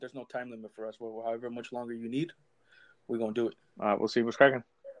There's no time limit for us. However much longer you need, we're going to do it. We'll see what's cracking.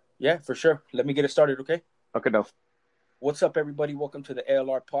 Yeah, for sure. Let me get it started, okay? Okay, no. What's up, everybody? Welcome to the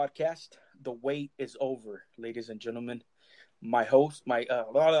ALR podcast. The wait is over, ladies and gentlemen. My host, I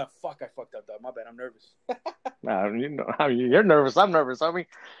fucked up, dog. My bad. I'm nervous. You're nervous. I'm nervous, homie.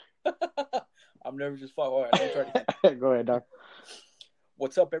 I'm nervous as fuck. All right, let me try it again. Go ahead, dog.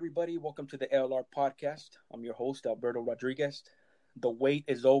 What's up, everybody? Welcome to the ALR podcast. I'm your host, Alberto Rodriguez. The wait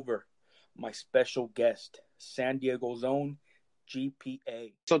is over. My special guest, San Diego's own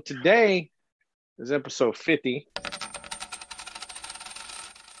GPA. So today is episode 50.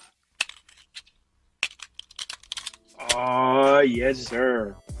 Oh, yes,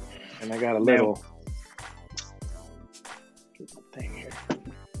 sir. And I got a little thing here.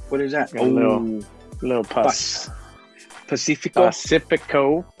 What is that? Got a little Pacifico.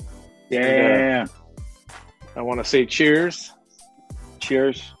 Yeah. I want to say cheers.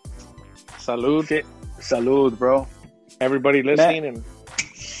 Cheers. Salud. Salud, bro. Everybody listening.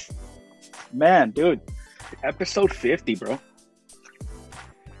 Man, dude. Episode 50, bro.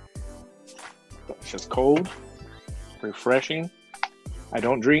 It's just cold. Refreshing. I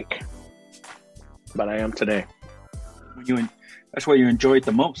don't drink, but I am today. That's what you enjoy it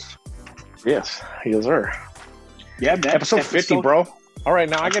the most. Yes, sir. Yeah, man. Episode 50, bro. All right,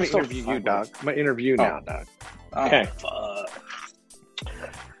 now I got to Episode interview 5, you, dog. I'm going to interview now, dog. Okay. Fuck.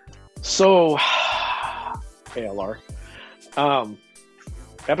 So, ALR.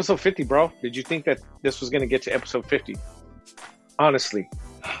 Episode 50, bro. Did you think that this was going to get to episode 50? Honestly.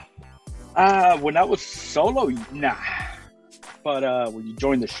 When I was solo, nah. But when you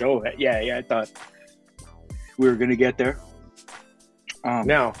joined the show, yeah, I thought we were gonna get there.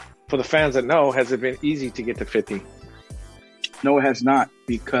 Now, for the fans that know, has it been easy to get to 50? No, it has not,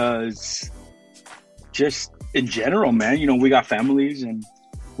 because just in general, man, we got families and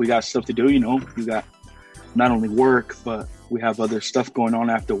we got stuff to do. We got not only work, but we have other stuff going on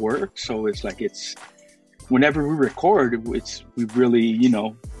after work. So it's like whenever we record, we really,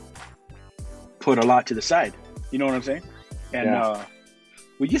 put a lot to the side. You know what I'm saying? And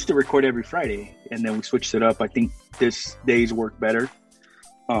we used to record every Friday, and then we switched it up. I think this day's work better.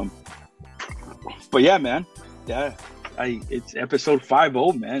 But yeah, man. Yeah, it's episode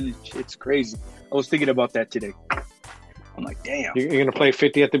 50, man. It's crazy. I was thinking about that today. I'm like, damn. You're going to play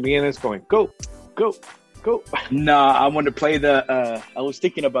 50 at the beginning? It's going, go, go, go. Nah, I want to play I was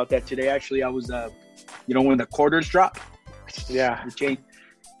thinking about that today. Actually, I was, when the quarters drop. Yeah.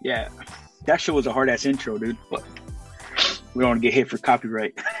 Yeah. That shit was a hard-ass intro, dude. But we don't want to get hit for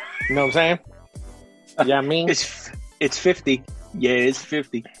copyright. You know what I'm saying? Yeah, I mean. It's 50. Yeah, it's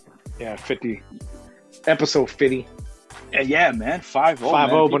 50. Yeah, 50. Episode 50. Yeah, man. 50. 50,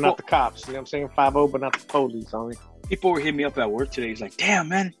 but not the cops. You know what I'm saying? 50, but not the police, homie. People were hitting me up at work today. He's like, damn,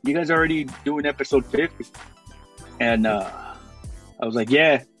 man, you guys are already doing episode 50. And I was like,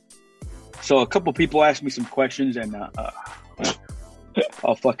 yeah. So a couple people asked me some questions, and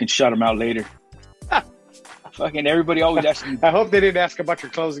I'll fucking shut them out later. Fucking everybody always asks me. I hope they didn't ask about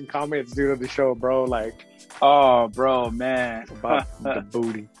your closing comments, dude, on the show, bro. Like, oh, bro, man, about the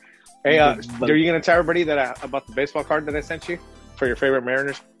booty. Hey, are you gonna tell everybody that about the baseball card that I sent you for your favorite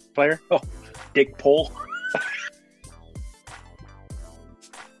Mariners player? Oh, Dick Pole.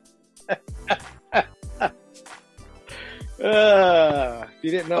 You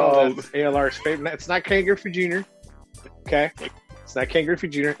didn't know that ALR's favorite. It's not Ken Griffey Jr. Okay. It's not Ken Griffey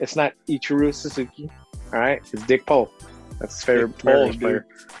Jr. It's not Ichiro Suzuki. All right, it's Dick Pole. That's his favorite Mariners player.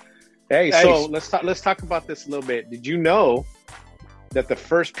 Hey, so let's talk about this a little bit. Did you know that the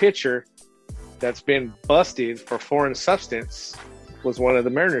first pitcher that's been busted for foreign substance was one of the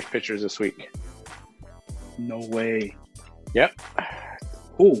Mariners pitchers this week? No way. Yep.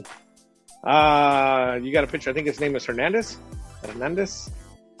 Who? You got a pitcher. I think his name is Hernandez.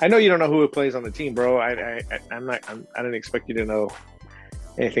 I know you don't know who plays on the team, bro. I didn't expect you to know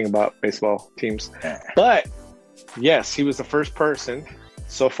anything about baseball teams. But yes, he was the first person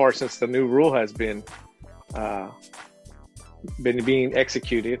so far since the new rule has been being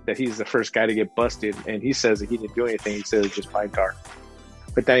executed that he's the first guy to get busted, and he says that he didn't do anything. He says it's just by car.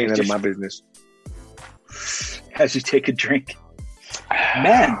 But that ain't none of my business. As you take a drink.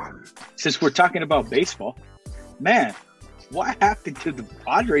 Man, since we're talking about baseball, man, what happened to the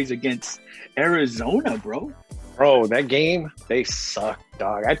Padres against Arizona, bro? Bro, that game, they suck,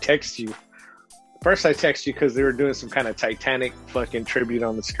 dog. I text you. First, I text you because they were doing some kind of Titanic fucking tribute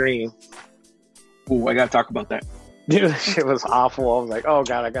on the screen. Ooh, I got to talk about that. Dude, that shit was awful. I was like, oh,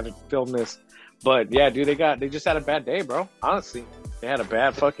 God, I got to film this. But, yeah, dude, they just had a bad day, bro. Honestly, they had a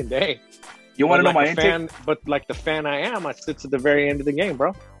bad fucking day. You want to know my intake? But like the fan I am, I sit to the very end of the game,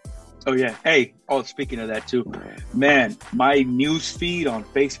 bro. Oh yeah. Hey. Oh, speaking of that too, man, my news feed on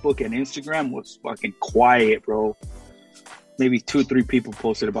Facebook and Instagram was fucking quiet, bro. Maybe 2 or 3 people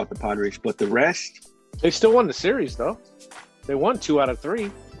posted about the Padres, but the rest, They still won the series though. They won 2 out of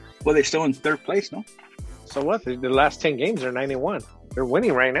 3. well, they're still in 3rd place, no? So what? The last 10 games are 9-1. They're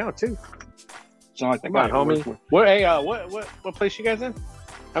winning right now too. It's not like Come on, homie. What? Hey, what place you guys in?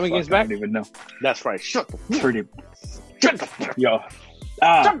 How many games I back? don't even know. That's right. Shut the Pretty. shut the fuck. Yo.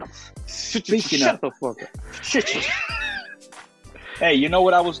 Speaking Shut of, the fuck up. shit. Hey, you know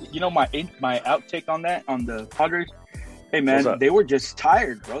what I was? You know my outtake on that on the Padres. Hey What's man, up? they were just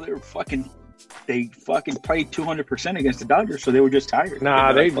tired, bro. They fucking played 200% against the Dodgers, so they were just tired.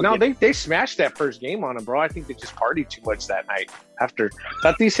 Nah, They were like, they smashed that first game on him, bro. I think they just partied too much that night. After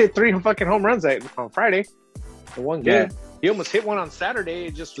Tatis hit 3 fucking home runs on Friday, the one game. Yeah. He almost hit one on Saturday.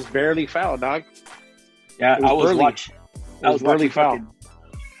 It just was barely foul, dog. yeah, it was I was early. watching. It was barely foul.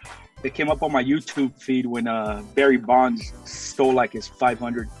 They came up on my YouTube feed when Barry Bonds stole like his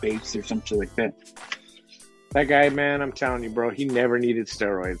 500 base or something like that. That guy, man, I'm telling you, bro, he never needed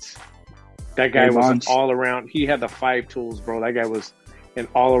steroids. That guy Barry was Bonds. an all-around. He had the 5 tools, bro. That guy was an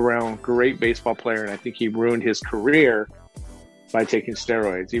all-around great baseball player, and I think he ruined his career by taking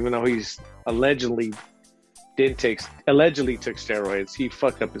steroids. Even though he's allegedly took steroids, he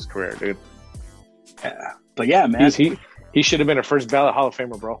fucked up his career, dude. Yeah. But yeah, man. He should have been a first ballot Hall of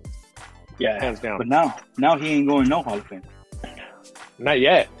Famer, bro. Yeah, Hands down. But now he ain't going no Hall of Fame. Not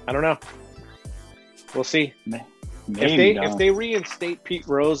yet. I don't know. We'll see. Maybe If they reinstate Pete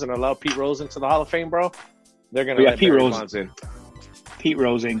Rose and allow Pete Rose into the Hall of Fame, bro, they're gonna Yeah, let Pete Barry Rose. Bonds in. Pete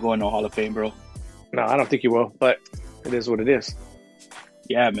Rose ain't going no Hall of Fame, bro. No, I don't think he will, but it is what it is.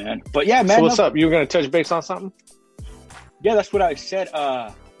 Yeah, man. But yeah, man. So what's up? You were gonna touch base on something? Yeah, that's what I said.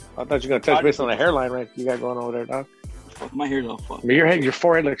 I thought you were gonna touch base on the hairline, right? You got going over there, dog. Fuck my hair's all fucked. I mean, your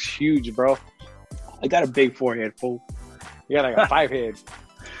forehead looks huge, bro. I got a big forehead, fool. You got like a 5 head.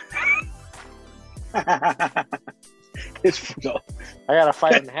 It's no. I got a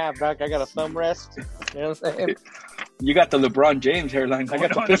 5.5, dog. I got a thumb rest. You know what I'm saying? You got the LeBron James hairline. I Going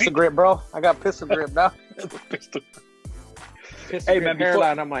got the on. pistol grip, bro. I got pistol grip, dog. Pistol. Pistol Hey, grip man,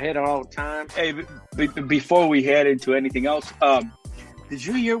 hairline on my head at all times. Hey, before we head into anything else, did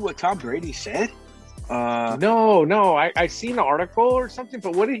you hear what Tom Brady said? No. I seen an article or something,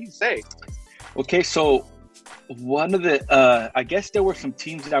 but what did he say? Okay, so one of the, I guess there were some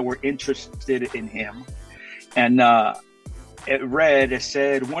teams that were interested in him, and it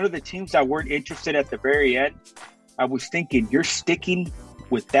said one of the teams that weren't interested at the very end. I was thinking, you're sticking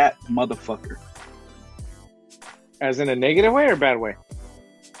with that motherfucker. As in a negative way or bad way?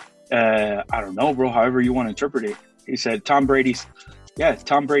 I don't know, bro. However you want to interpret it. He said, Tom Brady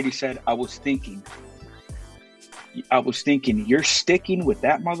said, I was thinking, you're sticking with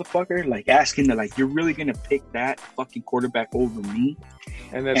that motherfucker? Like asking that, like, you're really going to pick that fucking quarterback over me?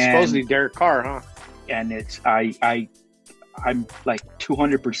 And then supposedly Derek Carr, huh? And it's, I'm like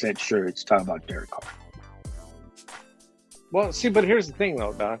 200% sure it's talking about Derek Carr. Well, see, but here's the thing,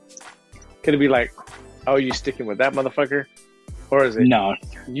 though, Doc. Could it be like, oh, you sticking with that motherfucker? Or is it No.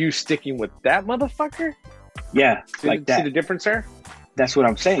 you sticking with that motherfucker? Yeah, See, like that. See the difference there? That's what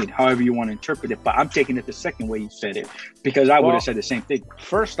I'm saying. However you want to interpret it. But I'm taking it the second way you said it. Because I would Well, have said the same thing.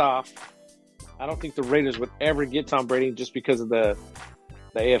 First off, I don't think the Raiders would ever get Tom Brady just because of the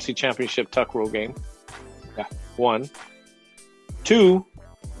AFC Championship tuck rule game. Yeah. 1. 2,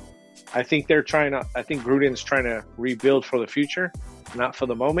 I think Gruden's trying to rebuild for the future, not for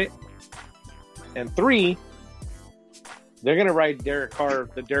the moment. And 3, they're going to ride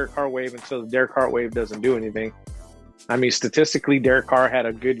the Derek Carr wave until the Derek Carr wave doesn't do anything. I mean, statistically, Derek Carr had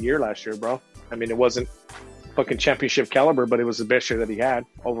a good year last year, bro. I mean, it wasn't fucking championship caliber, but it was the best year that he had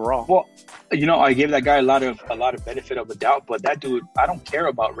overall. Well, you know, I gave that guy a lot of benefit of the doubt, but that dude, I don't care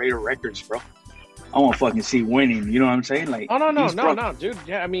about Raider records, bro. I want to fucking see winning. You know what I'm saying? Like, oh no, dude.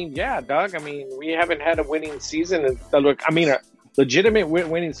 Yeah, I mean, yeah, Doug. I mean, we haven't had a winning season. And look, I mean, a legitimate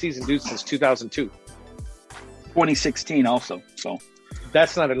winning season, dude, since 2002. 2016 also. So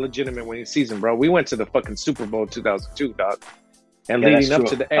that's not a legitimate winning season, bro. We went to the fucking Super Bowl 2002, dog. And yeah, leading up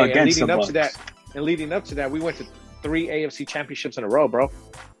to leading up to that, we went to 3 AFC championships in a row, bro.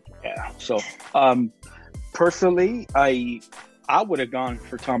 Yeah. So, personally, I would have gone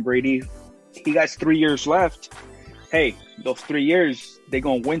for Tom Brady. He got 3 years left. Hey, those 3 years, they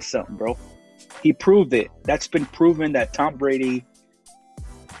gonna win something, bro. He proved it. That's been proven that Tom Brady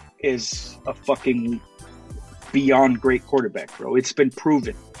is a fucking beyond great quarterback, bro. It's been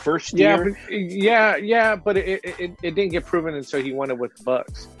proven. First year, but it didn't get proven until he won it with the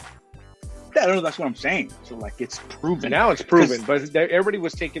Bucks. I don't know. That's what I'm saying. So like, it's proven. And now it's proven, but everybody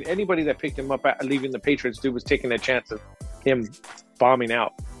was taking anybody that picked him up at leaving the Patriots, dude, was taking a chance of him bombing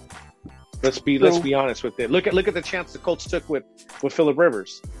out. Let's be honest with it. Look at the chance the Colts took with Phillip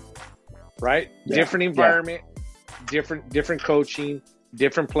Rivers, right? Yeah. Different environment, different coaching,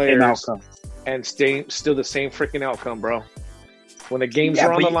 different players, and still the same freaking outcome, bro. When the games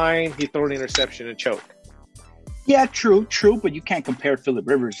are on the line, he threw an interception and choke. Yeah, true, but you can't compare Phillip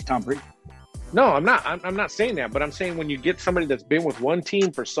Rivers to Tom Brady. No, I'm not. I'm not saying that, but I'm saying when you get somebody that's been with one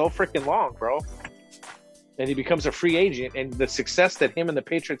team for so freaking long, bro, and he becomes a free agent, and the success that him and the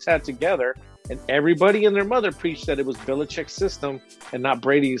Patriots had together, and everybody and their mother preached that it was Belichick's system and not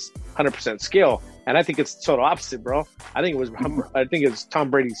Brady's 100% skill. And I think it's total opposite, bro. I think it's Tom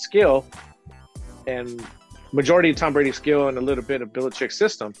Brady's skill and majority of Tom Brady's skill and a little bit of Belichick's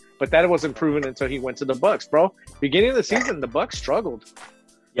system. But that wasn't proven until he went to the Bucs, bro. Beginning of the season, the Bucs struggled.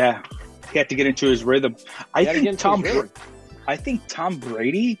 Yeah, he had to get into his rhythm. I think Tom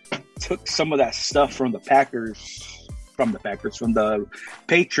Brady took some of that stuff from the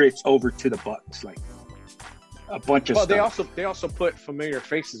Patriots over to the Bucs, like a bunch of stuff. They also put familiar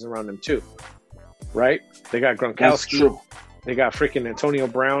faces around him too, right? They got Gronkowski. That's true. They got freaking Antonio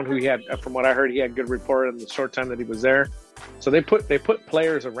Brown, who he had, from what I heard, he had good rapport in the short time that he was there. So they put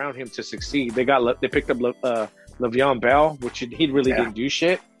players around him to succeed. They picked up Le'Veon Bell, which he really didn't do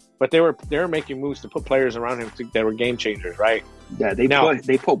shit, but they were making moves to put players around him that were game changers, right? Yeah,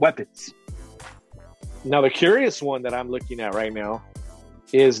 they put weapons. Now the curious one that I'm looking at right now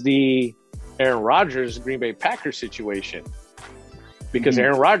is the Aaron Rodgers Green Bay Packers situation, because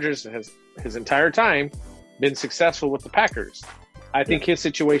Aaron Rodgers has his entire time been successful with the Packers. I think his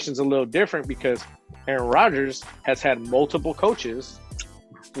situation's a little different because Aaron Rodgers has had multiple coaches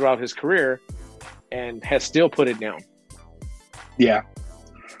throughout his career and has still put it down. Yeah.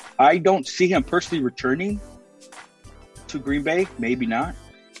 I don't see him personally returning to Green Bay. Maybe not.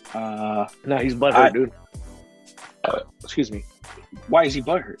 No, he's butthurt, dude. Excuse me. Why is he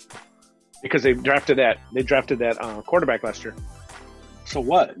butthurt? Because they drafted that quarterback last year. So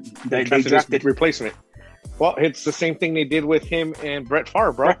what? They drafted replacement. Well, it's the same thing they did with him and Brett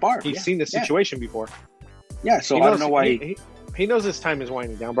Favre, bro. He's seen the situation before. Yeah, so I don't know why he knows his time is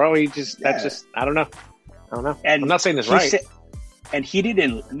winding down, bro. I don't know. And I'm not saying this right. And he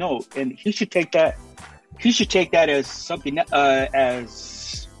didn't know, and he should take that. He should take that as something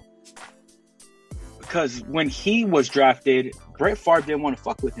as because when he was drafted, Brett Favre didn't want to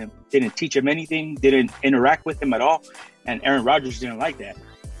fuck with him. Didn't teach him anything. Didn't interact with him at all. And Aaron Rodgers didn't like that.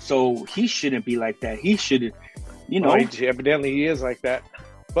 So he shouldn't be like that. He should, evidently he is like that.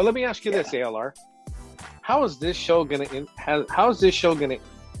 But let me ask you this, ALR: how is this show gonna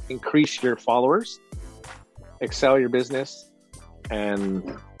increase your followers, excel your business,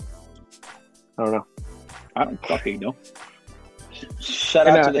 and I don't know. I don't fucking know. Shout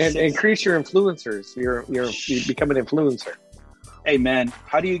out to the and increase your influencers. You become an influencer. Hey man,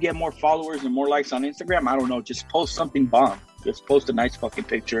 how do you get more followers and more likes on Instagram? I don't know. Just post something bomb. Just post a nice fucking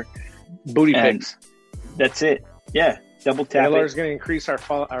picture. Booty pics. That's it. Yeah. Double tap. Taylor's going to increase our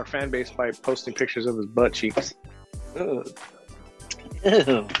fan base by posting pictures of his butt cheeks. Ew.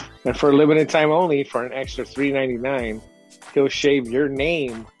 And for a limited time only, for an extra $3.99, he'll shave your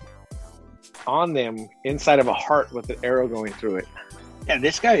name on them inside of a heart with an arrow going through it. Yeah,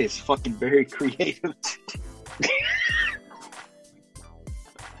 this guy is fucking very creative.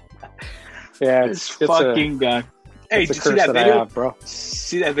 Yeah, it's fucking guy. Hey, did you see that video, bro?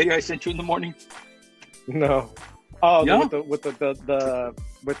 See that video I sent you in the morning? No. Oh, no? with the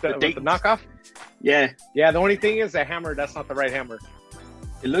knockoff? Yeah. Yeah, the only thing is the hammer, that's not the right hammer.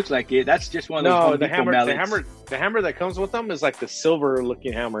 It looks like it. That's just one of those the hammer that comes with them is like the silver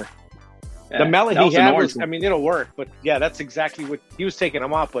looking hammer. Yeah, the mallet he had was, I mean, it'll work, but yeah, that's exactly what he was taking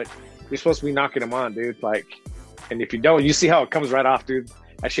them off, but you're supposed to be knocking them on, dude. Like, and if you don't, you see how it comes right off, dude.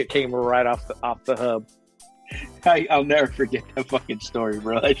 That shit came right off the hub. I'll never forget that fucking story,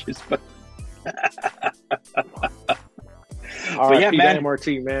 bro. That's just but yeah, man.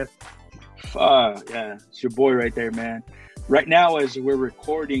 MRT, man. Yeah, it's your boy right there, man. Right now, as we're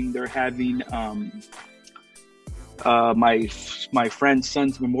recording, they're having my friend's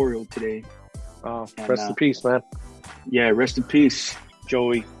son's memorial today. Oh, rest in peace, man. Yeah, rest in peace,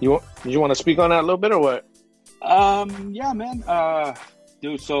 Joey. You want to speak on that a little bit or what? Yeah, man.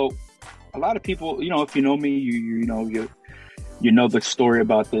 Dude, so a lot of people, if you know me, you know the story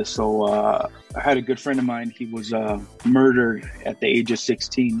about this. So I had a good friend of mine. He was murdered at the age of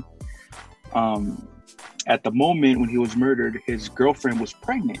 16. At the moment when he was murdered, his girlfriend was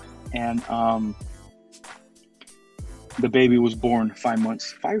pregnant, and the baby was born 5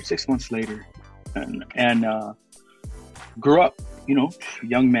 or 6 months later, and grew up,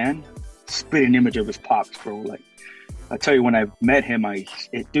 young man, spitting image of his pops, bro. Like, I tell you, when I met him,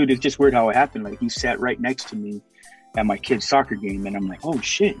 dude, it's just weird how it happened. Like, he sat right next to me at my kid's soccer game, and I'm like, oh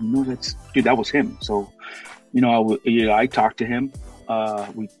shit, that was him. So, I talked to him.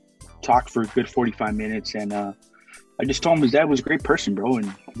 We talked for a good 45 minutes, and I just told him his dad was a great person, bro, and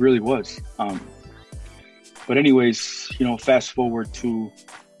he really was. But anyways, fast forward to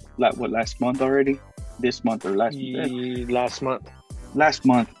last month already? This month or last month? Last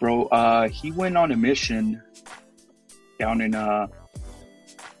month, bro. He went on a mission down in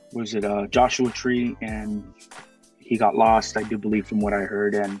Joshua Tree, and he got lost, I do believe, from what I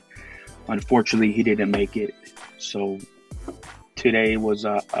heard, and unfortunately he didn't make it. So today was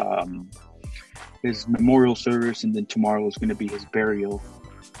his memorial service, and then tomorrow is going to be his burial.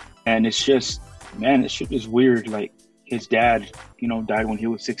 And it's just, man, this shit is weird. Like, his dad, died when he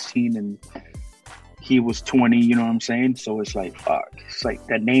was 16 and he was 20, you know what I'm saying? So it's like, fuck. It's like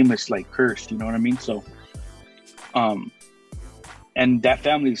that name is like cursed, you know what I mean? So, and that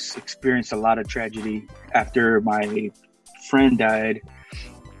family's experienced a lot of tragedy. After my friend died,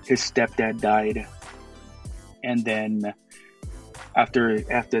 his stepdad died. And then after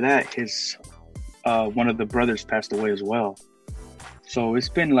that, his one of the brothers passed away as well. So it's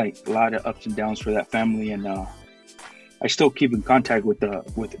been like a lot of ups and downs for that family, and I still keep in contact with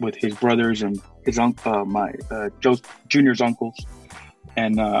his brothers and his Joe Junior's uncles.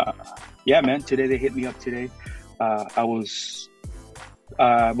 And yeah, man, today they hit me up today. I was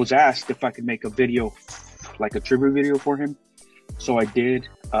asked if I could make a video, like a tribute video for him. So I did.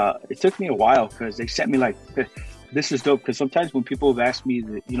 It took me a while because they sent me like, this is dope. Because sometimes when people have asked me,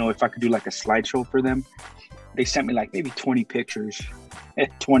 if I could do like a slideshow for them, they sent me like maybe 20 pictures,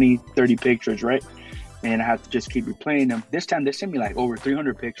 20, 30 pictures, right? And I have to just keep replaying them. This time they sent me like over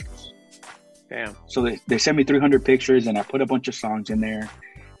 300 pictures. Damn. So they sent me 300 pictures, and I put a bunch of songs in there,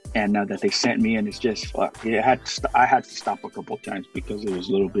 and that they sent me, and it's just fuck. I had to stop a couple of times because it was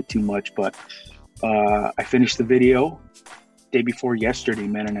a little bit too much. But I finished the video day before yesterday,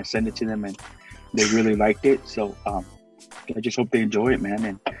 man, and I sent it to them, and they really liked it. So I just hope they enjoy it, man,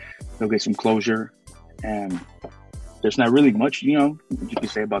 and they'll get some closure. And there's not really much, you can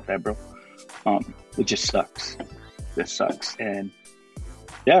say about that, bro. It just sucks. It sucks. And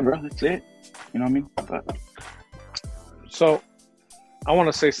yeah, bro, that's it. You know what I mean? But so I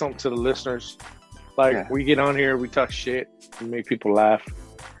want to say something to the listeners. Like, we get on here, we talk shit, we make people laugh,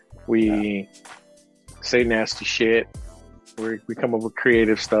 we say nasty shit, we come up with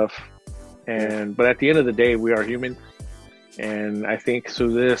creative stuff, but at the end of the day, we are human. And I think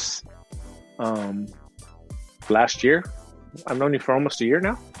through this, last year, I've known you for almost a year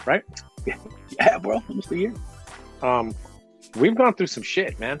now, right? Yeah, bro, almost a year. We've gone through some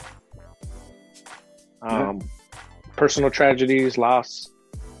shit, man. Personal tragedies, loss,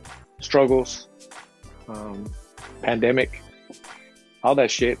 struggles, pandemic, all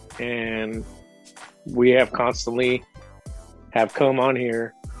that shit. And we have constantly come on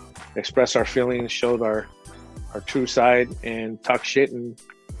here, express our feelings, showed our true side, and talk shit and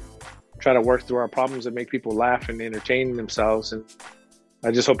try to work through our problems and make people laugh and entertain themselves. And I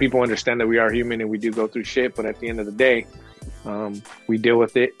just hope people understand that we are human and we do go through shit, but at the end of the day, we deal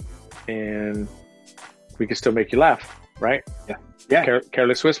with it, and we can still make you laugh, right? Yeah.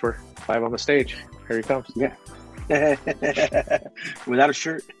 Careless Whisper, live on the stage. Here he comes. Yeah. Without a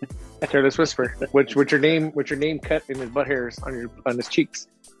shirt. Careless Whisper. With your name cut in his butt hairs on his cheeks.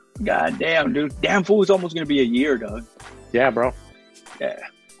 God damn, dude. Damn fool, it's almost gonna be a year, dog. Yeah, bro. Yeah.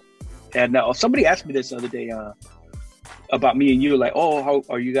 And somebody asked me this the other day about me and you, like, oh, how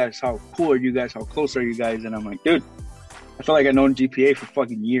are you guys? How cool are you guys? How close are you guys? And I'm like, dude, I feel like I've known GPA for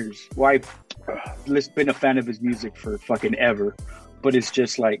fucking years. Well, I've been a fan of his music for fucking ever, but it's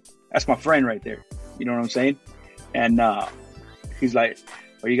just like, that's my friend right there. You know what I'm saying? And he's like,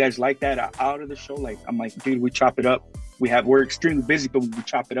 are you guys like that out of the show? Like, I'm like, dude, we chop it up. We're extremely busy, but we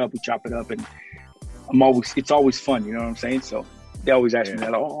chop it up. And it's always fun. You know what I'm saying? So they always ask me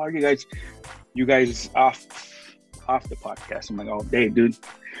that. Oh, are you guys off the podcast? I'm like, oh, Dave, dude,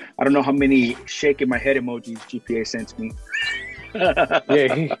 I don't know how many shaking my head emojis GPA sends me.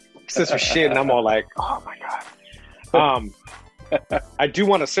 Yeah, he says some shit, and I'm all like, oh my god. I do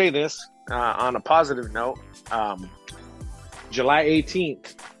want to say this on a positive note. July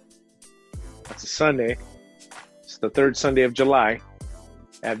 18th, that's a Sunday. It's the third Sunday of July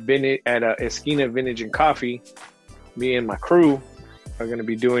at Esquina Vintage and Coffee. Me and my crew are going to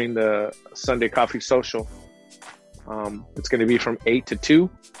be doing the Sunday Coffee Social. It's going to be from 8 to 2.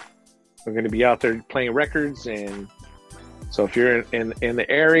 We're going to be out there playing records and So if you're in the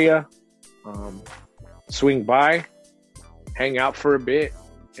area, swing by, hang out for a bit,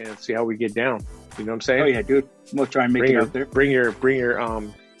 and see how we get down. You know what I'm saying? Oh yeah, dude. We'll try and make it out there. Bring your.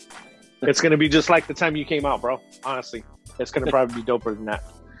 It's gonna be just like the time you came out, bro. Honestly, it's gonna probably be doper than that.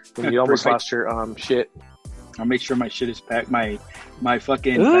 When you almost lost your shit. I'll make sure my shit is packed. My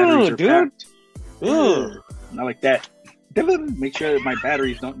fucking batteries are packed. Ooh. Not like that. Make sure that my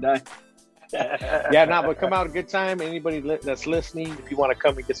batteries don't die. Yeah, but come out a good time. Anybody that's listening, if you want to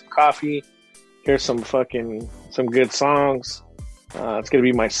come and get some coffee, hear some good songs. It's gonna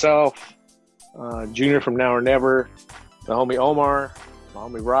be myself, Junior from Now or Never, the homie Omar, my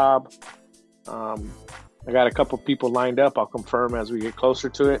homie Rob. I got a couple people lined up. I'll confirm as we get closer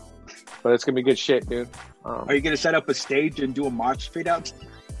to it, but it's gonna be good shit, dude. Are you gonna set up a stage and do a mosh pit out?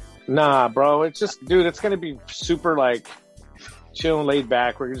 Nah, bro. It's just, dude, it's going to be super, like, chill and laid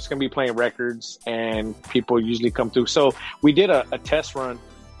back. We're just going to be playing records, and people usually come through. So we did a test run.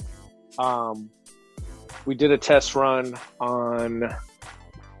 We did a test run on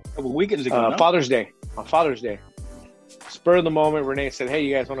A couple weekends ago, Father's Day. On Father's Day. Spur of the moment, Renee said, hey,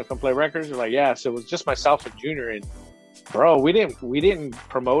 you guys want to come play records? We're like, yeah. So it was just myself and Junior. And, bro, we didn't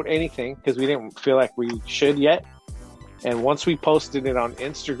promote anything because we didn't feel like we should yet. And once we posted it on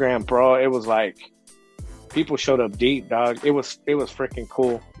Instagram, bro, it was like people showed up deep, dog. It was freaking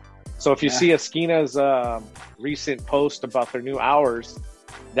cool. So if you see Esquina's recent post about their new hours,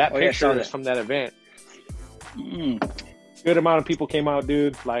 that picture is from that event. Good amount of people came out,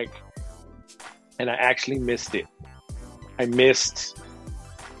 dude. Like, and I actually missed it. I missed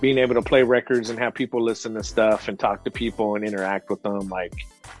being able to play records and have people listen to stuff and talk to people and interact with them, like.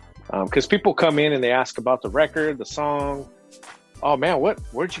 Because people come in and they ask about the record, the song. Oh man,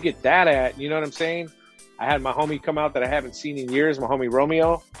 where'd you get that at? You know what I'm saying? I had my homie come out that I haven't seen in years, my homie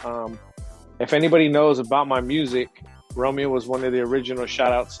Romeo. If anybody knows about my music, Romeo was one of the original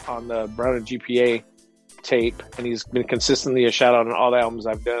shout-outs on the Brown and GPA tape, and he's been consistently a shout-out on all the albums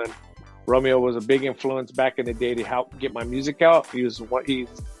I've done. Romeo was a big influence back in the day to help get my music out. He was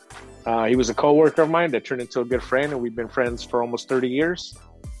a co-worker of mine that turned into a good friend, and we've been friends for almost 30 years.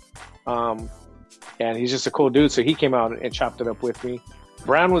 And he's just a cool dude. So he came out and chopped it up with me.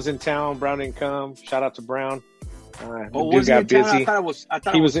 Brown was in town. Brown didn't come. Shout out to Brown. Dude got busy.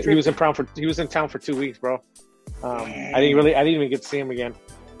 He was in town for 2 weeks, bro. I didn't even get to see him again.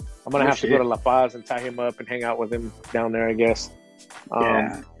 I'm gonna have to go to La Paz and tie him up and hang out with him down there, I guess.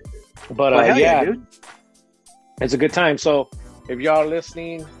 But dude. It's a good time. So if y'all are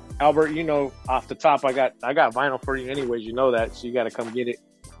listening, Albert, you know, off the top, I got vinyl for you anyways. You know that, so you got to come get it.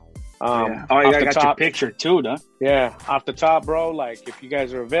 I got your picture too, huh? Yeah, off the top, bro. Like, if you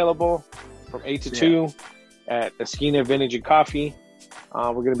guys are available from 8 to 2 at Esquina Vintage and Coffee,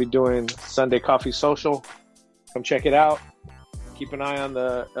 we're going to be doing Sunday Coffee Social. Come check it out. Keep an eye on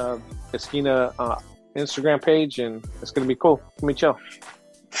the Esquina Instagram page, and it's going to be cool. Let me chill.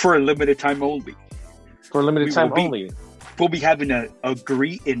 For a limited time only. We'll be having a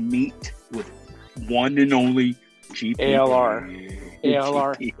greet and meet with one and only ALR,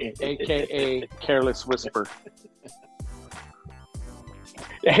 aka Careless Whisper.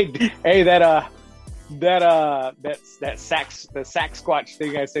 hey, that Sasquatch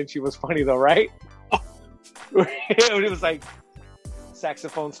thing I sent you was funny though, right? It was like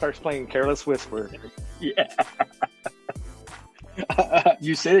saxophone starts playing Careless Whisper. Yeah.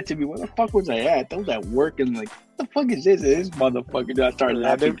 You said it to me. Where the fuck was I at? I was at work and like, what the fuck is this motherfucker? I started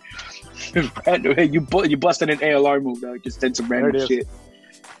laughing. Hey, you busted an ALR move, dog. Just did some random shit.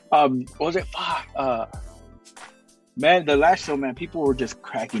 What was it? Man, the last show, man, people were just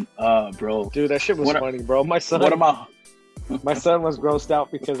cracking up, bro. Dude, that shit was funny, bro. My son my son was grossed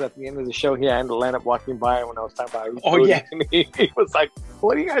out because at the end of the show, he had to land up walking by when I was talking about it. Oh, yeah. He was like,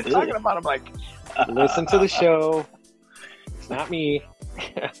 what are you guys talking about? I'm like, listen to the show. It's not me.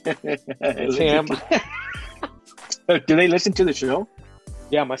 It's him. Do they listen to the show?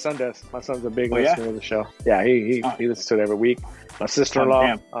 Yeah, my son does. My son's a big listener of the show. Yeah, he listens to it every week. My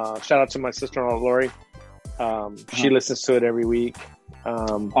sister-in-law, shout out to my sister-in-law, Lori. She listens to it every week.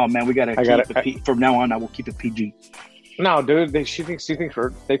 Oh man, we gotta keep it from now on. I will keep it PG. No, dude, they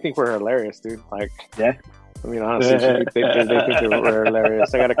think we're hilarious, dude. Like, yeah. I mean, honestly, they think we're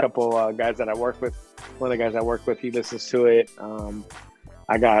hilarious. I got a couple guys that I work with. One of the guys I work with, he listens to it.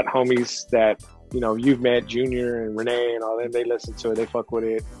 I got homies that, you know, you've met, Junior and Renee and all them. They listen to it. They fuck with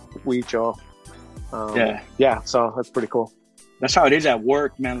it. We each all. Yeah. So that's pretty cool. That's how it is at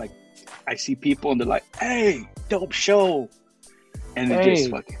work, man. Like, I see people and they're like, "Hey, dope show," and they just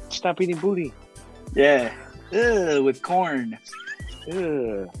fucking stop eating booty. Yeah, with corn.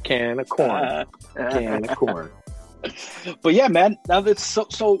 Can of corn. Can of corn. But yeah, man. Now that's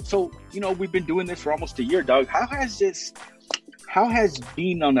so. We've been doing this for almost a year, dog. How has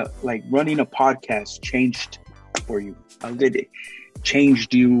being on running a podcast changed for you? How did it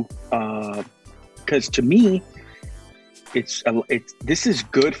changed you? Because to me, it's this is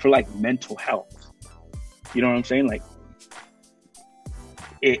good for mental health. You know what I'm saying?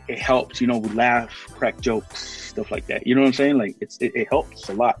 It helps. We laugh, crack jokes, stuff like that. You know what I'm saying? It helps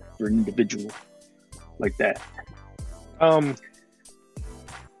a lot for an individual like that.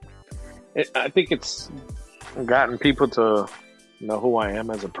 I think it's gotten people to know who I am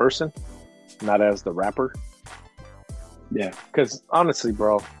as a person, not as the rapper. Yeah. Because honestly,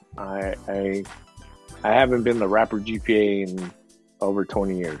 bro, I haven't been the rapper GPA in over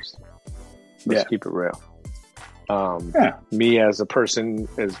 20 years. Let's keep it real. Me as a person,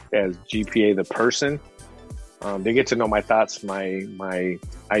 as GPA the person, they get to know my thoughts, my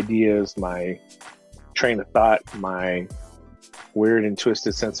ideas, my train of thought, my weird and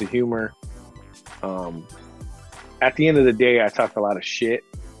twisted sense of humor. At the end of the day, I talk a lot of shit.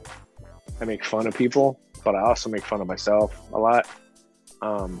 I make fun of people, but I also make fun of myself a lot.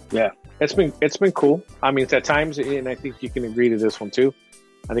 It's been cool. I mean, at times, and I think you can agree to this one too,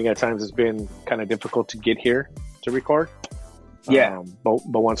 I think at times it's been kind of difficult to get here to record. Yeah. But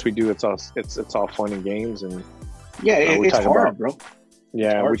once we do, it's all fun and games, and it's hard, bro.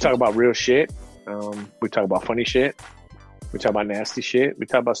 Yeah, we talk about real shit. We talk about funny shit. We talk about nasty shit. We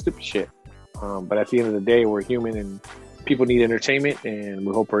talk about stupid shit. But at the end of the day, we're human, and people need entertainment, and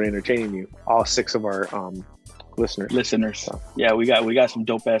we hope we're entertaining you. All 6 of our listeners. So. Yeah, we got some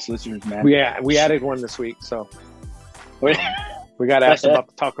dope ass listeners, man. We added one this week, so we got asked about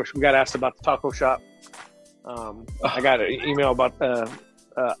the taco. We got asked about the taco shop. I got an email about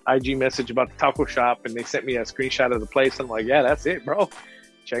IG message about the taco shop, and they sent me a screenshot of the place. I'm like, yeah, that's it, bro.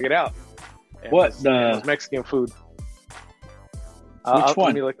 Check it out. It was Mexican food. Which one?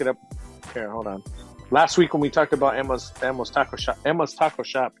 Let me look it up. Here, hold on. Last week when we talked about Emma's taco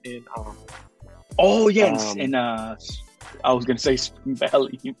shop in oh yes, in I was gonna say Spring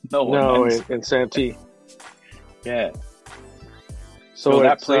Valley. No, in Santee. Yeah. So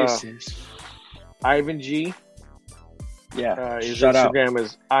that place is Ivan G. Yeah. His Shout Instagram out.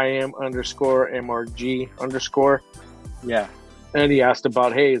 is IM_MRG_. Yeah. And he asked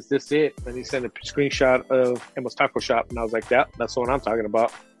about, hey, is this it? And he sent a screenshot of Emma's Taco Shop, and I was like, yeah, that's the one I'm talking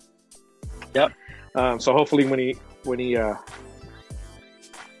about. Yep. So hopefully when he when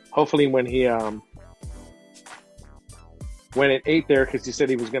it ate there, because he said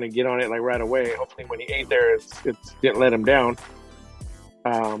he was going to get on it right away. Hopefully when he ate there, it didn't let him down.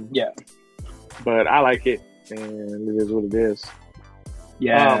 Yeah. But I like it, and it is what it is.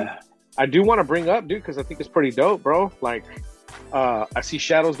 Yeah. I do want to bring up, dude, because I think it's pretty dope, bro. I see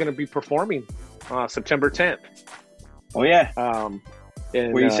Shadow's going to be performing September 10th. Oh yeah.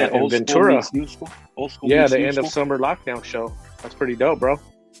 Where you said old Ventura. School, new school? Old school. Yeah, the end of summer lockdown show. That's pretty dope, bro.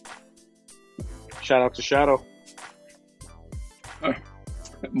 Shout out to Shadow.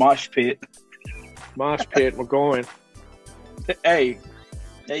 Mosh pit. We're going. Hey,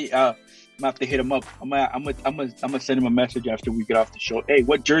 I'm gonna have to hit him up. I'm gonna send him a message after we get off the show. Hey,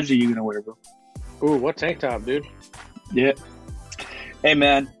 what jersey are you gonna wear, bro? Ooh, what tank top, dude? Yeah. Hey,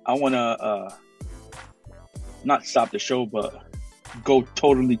 man, I wanna not stop the show, but go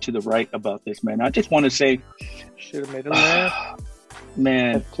totally to the right about this, man. I just want to say, should have made a laugh.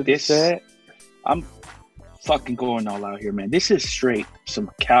 Man, I'm fucking going all out here, man. This is straight some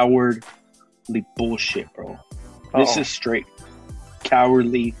cowardly bullshit, bro. This is straight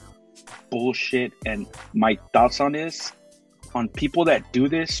cowardly bullshit. And my thoughts on this, on people that do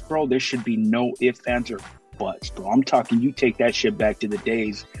this, bro, there should be no ifs, ands, or buts, bro. I'm talking, you take that shit back to the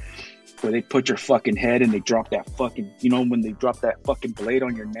days where they put your fucking head and they drop that fucking, when they drop that fucking blade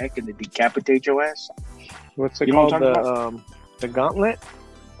on your neck and they decapitate your ass. What's it called? The gauntlet?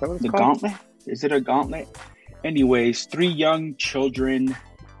 The gauntlet? Is it a gauntlet? Anyways, 3 young children,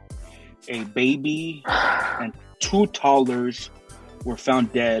 a baby, and 2 toddlers were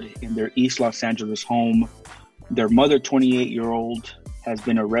found dead in their East Los Angeles home. Their mother, 28-year-old, has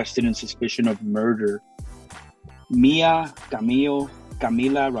been arrested in suspicion of murder. Mia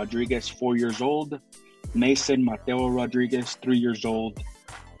Camila Rodriguez, 4 years old, Mason Mateo Rodriguez, 3 years old,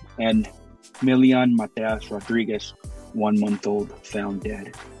 and Milian Mateas Rodriguez, 1 month old, found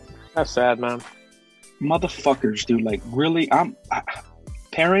dead. That's sad, man. Motherfuckers, dude. Really,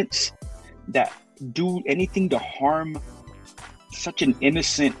 parents that do anything to harm such an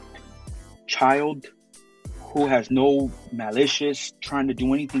innocent child who has no malicious trying to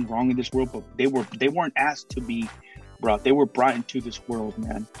do anything wrong in this world, but they weren't asked to be brought. They were brought into this world,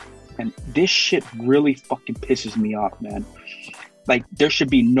 man. And this shit really fucking pisses me off, man. Like, there should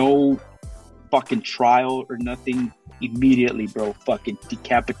be no fucking trial or nothing immediately, bro. Fucking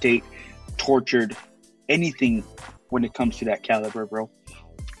decapitate, tortured, anything when it comes to that caliber, bro.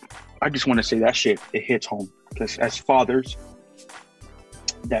 I just want to say that shit, it hits home. Because as fathers,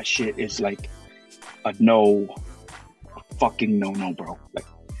 that shit is like a fucking no, bro. Like,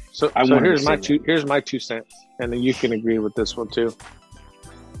 so here's my 2 cents, and then you can agree with this one too.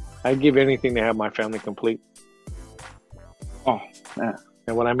 I'd give anything to have my family complete. Oh, man.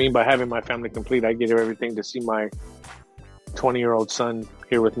 And what I mean by having my family complete, I give everything to see my 20-year-old son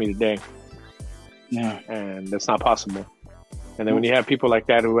here with me today. Yeah. And that's not possible. And then when you have people like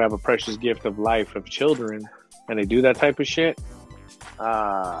that who have a precious gift of life, of children, and they do that type of shit,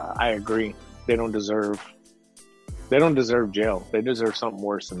 I agree. They don't deserve jail. They deserve something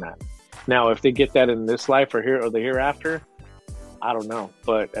worse than that. Now, if they get that in this life or the hereafter, I don't know.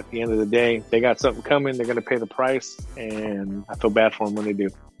 But at the end of the day, they got something coming. They're going to pay the price, and I feel bad for them when they do.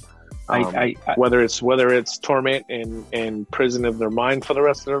 Whether it's torment and prison of their mind for the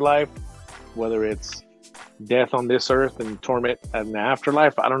rest of their life, whether it's death on this earth and torment in the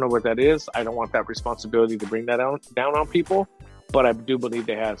afterlife, I don't know what that is. I don't want that responsibility to bring that down on people, but I do believe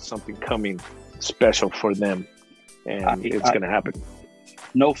they have something coming special for them, and it's going to happen.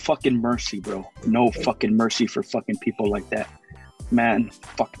 No fucking mercy, bro. No fucking mercy for fucking people like that. Man,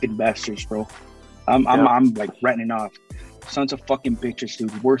 fucking bastards, bro. I'm like ratting off. Sons of fucking bitches,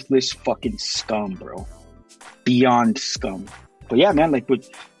 dude. Worthless fucking scum, bro. Beyond scum. But yeah, man, like,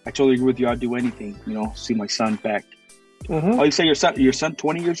 I totally agree with you. I'd do anything, see my son back. Mm-hmm. Oh, you say your son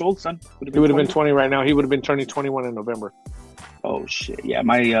 20 years old, son? He would have been 20 right now. He would have been turning 21 in November. Oh, shit. Yeah,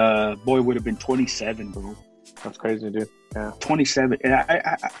 my boy would have been 27, bro. That's crazy, dude. Yeah. 27. And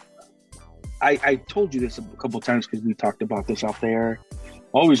I told you this a couple of times because we talked about this off the air. I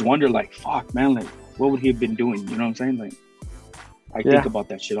always wonder, like, fuck, man, like, what would he have been doing? You know what I'm saying? Like, I think about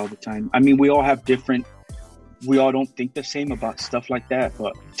that shit all the time. I mean, we all don't think the same about stuff like that,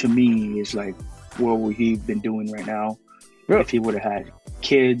 but to me, it's like, what would he have been doing right now if he would have had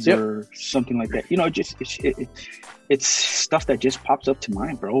kids or something like that? It's stuff that just pops up to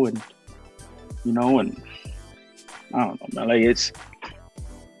mind, bro. And, and I don't know, man. Like,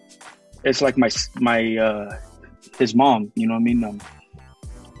 it's like his mom, you know what I mean?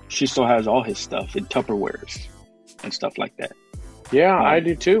 She still has all his stuff in Tupperwares and stuff like that. Yeah, I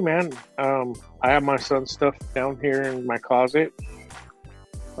do too, man. I have my son's stuff down here in my closet.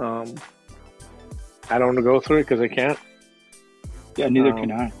 I don't go through it because I can't. Yeah, neither can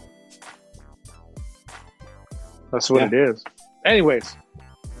I. That's what it is. Anyways.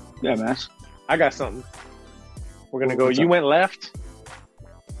 Yeah, man. I got something. We're going to go. You went left.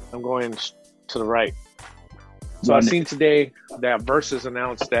 I'm going to the right. So I've seen today that Versus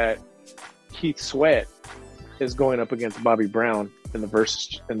announced that Keith Sweat is going up against Bobby Brown in the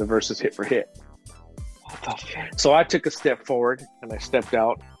Versus hit for hit. What the fuck? So I took a step forward and I stepped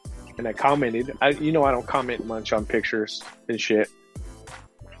out and I commented. I don't comment much on pictures and shit.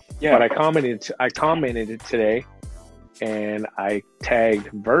 Yeah, but I commented it today, and I tagged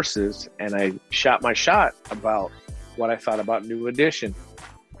Versus and I shot my shot about what I thought about New Edition.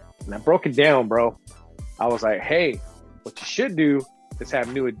 And I broke it down, bro. I was like, hey, what you should do is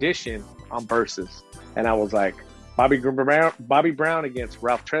have New Edition on Versus. And I was like, Bobby Brown against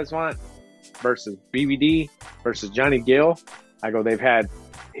Ralph Tresvant versus BBD versus Johnny Gill. I go, they've had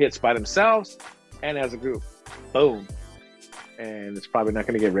hits by themselves and as a group. Boom. And it's probably not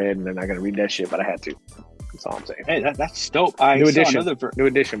going to get read, and they're not going to read that shit, but I had to. That's all I'm saying. Hey, that's dope. New Edition,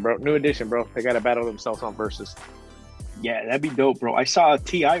 bro. New Edition, bro. They got to battle themselves on Versus. Yeah, that'd be dope, bro. I saw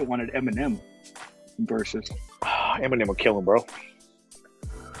T.I. wanted Eminem Versus. Eminem would kill him, bro.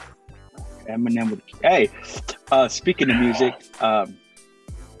 Eminem would. Hey, speaking of music,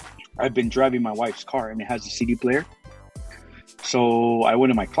 I've been driving my wife's car, and it has a CD player. So I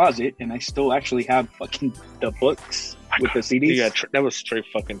went in my closet, and I still actually have fucking the books with the CDs. Yeah, that was straight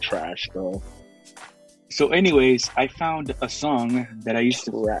fucking trash, bro. So, anyways, I found a song that I used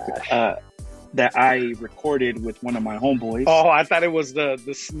to that I recorded with one of my homeboys. Oh, I thought it was the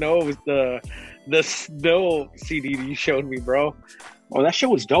snow CD that you showed me, bro. Oh, that shit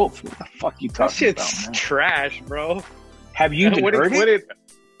was dope. What the fuck you talking about, man? That shit's trash, bro. Have you heard it?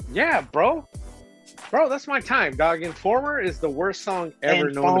 Yeah, bro. Bro, that's my time, dog. Informer is the worst song ever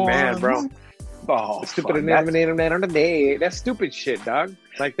known to man, bro. Oh, stupid That's stupid shit, dog.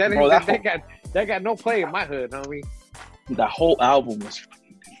 Like that. Bro, that got no play in my hood, homie. That whole album was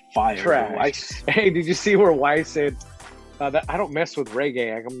fire. Trash. Hey, did you see where Y said, I don't mess with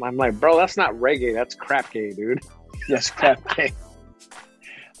reggae? I'm like, bro, that's not reggae. That's crap gay, dude. That's crap gay.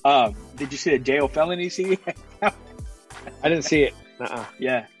 Did you see the jail felony CD? I didn't see it.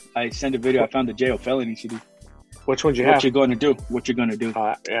 Yeah, I sent a video. I found the jail felony CD. Which one'd you What have? you gonna do? What you gonna do?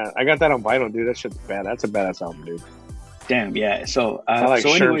 Yeah, I got that on vinyl, dude. That shit's bad. That's a badass album, dude. Damn, yeah. So, I like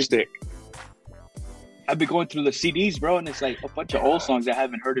Sherm Stick. I've been going through the CDs, bro, and it's like a bunch of old songs I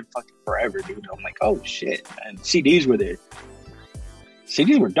haven't heard in fucking forever, dude. I'm like, oh shit, man. CDs were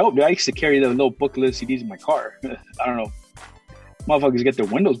dope, dude. I used to carry the little booklet of CDs in my car. I don't know. Motherfuckers get their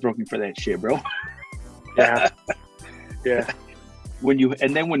windows broken for that shit, bro. Yeah. Yeah. When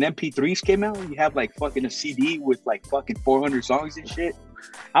MP3s came out, you have like fucking a CD with like fucking 400 songs and shit.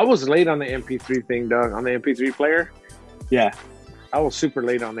 I was late on the MP3 thing, Doug, on the MP3 player. Yeah. I was super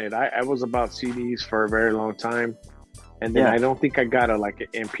late on it. I was about CDs for a very long time. And then Yeah. I don't think I got an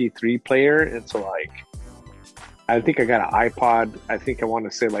MP3 player until I think I got an iPod. I think I want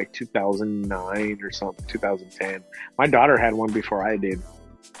to say like 2009 or something, 2010. My daughter had one before I did.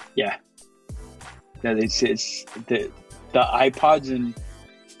 Yeah. No, it's the iPods and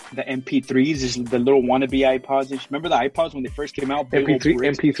the MP3s is the little wannabe iPods. Remember the iPods when they first came out?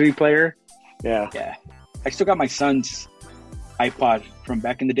 MP3 player? Yeah. Yeah. I still got my son's iPod from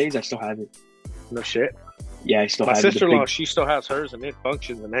back in the days. I still have it. No shit. Yeah, I still My have it. sister-in-law, she still has hers and it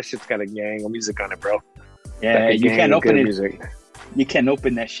functions and that shit's got a gang of music on it, bro. Yeah, Like you can't open it. Music. You can't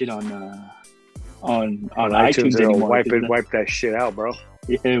open that shit on iTunes anymore. Wipe that shit out, bro.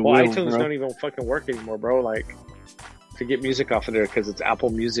 Yeah, iTunes don't even fucking work anymore, bro. Like, to get music off of there because it's Apple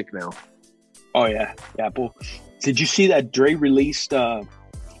Music now. Oh yeah, Apple. Did you see that Dre released? You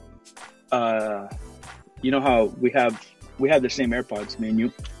know how we have the same AirPods, me and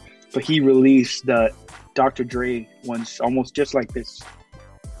you, but he released the Dr. Dre ones, almost just like this.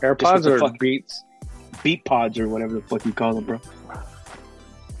 AirPods or Beats? Beat Pods or whatever the fuck you call them, bro.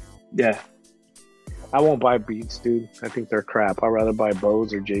 Yeah. I won't buy Beats, dude. I think they're crap. I'd rather buy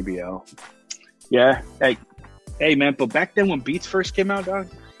Bose or JBL. Yeah. Hey, man. But back then when Beats first came out, dog,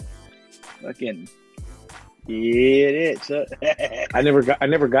 fucking I never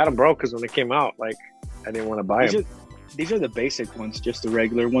got them, bro. Because when they came out, like, I didn't want to buy them. These are the basic ones, just the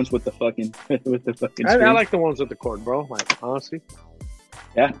regular ones with the fucking I like the ones with the cord, bro. Like, honestly.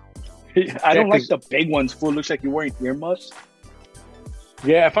 Yeah. I don't like the big ones, fool. Looks like you're wearing earmuffs.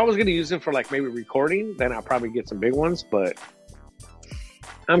 Yeah, if I was going to use them for, like, maybe recording, then I'll probably get some big ones, but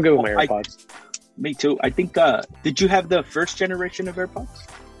I'm good with my AirPods. Me too. I think, did you have the first generation of AirPods?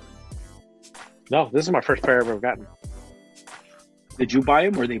 No, this is my first pair I've ever gotten. Did you buy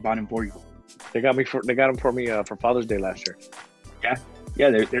them or they bought them for you? They got them for me for Father's Day last year. Yeah.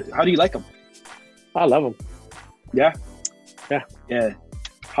 Yeah, how do you like them? I love them. Yeah? Yeah. Yeah.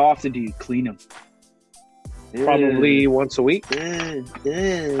 How often do you clean them? Probably once a week. I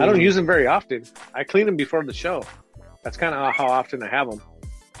don't use them very often. I clean them before the show. That's kind of how often I have them.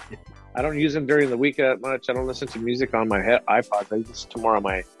 I don't use them during the week that much. I don't listen to music on my iPod. I listen to more on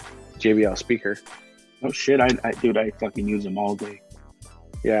my JBL speaker. Oh shit! I fucking use them all day.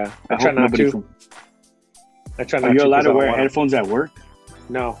 Yeah, I try not to. Are you allowed to wear headphones at work?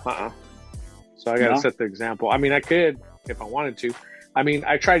 No, So I gotta set the example. I mean, I could if I wanted to. I mean,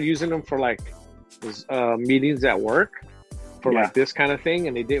 I tried using them for like meetings at work for like this kind of thing,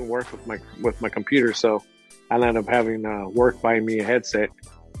 and they didn't work with my computer. So I ended up having work buying me a headset,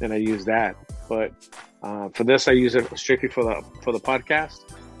 and I use that. But for this, I use it strictly for the podcast.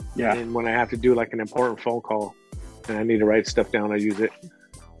 Yeah. And when I have to do like an important phone call and I need to write stuff down, I use it.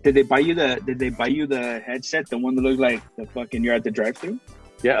 Did they buy you the headset, the one that looked like the fucking you're at the drive-thru?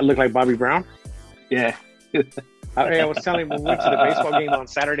 Yeah, it looked like Bobby Brown. Yeah. I was telling him when we went to the baseball game on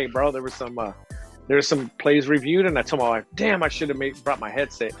Saturday, bro. There was some plays reviewed, and I told my wife, "Damn, I should have brought my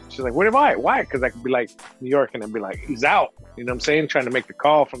headset." She's like, "What am I? Why?" Because I could be like New York, and I'd be like, "He's out." You know what I'm saying? Trying to make the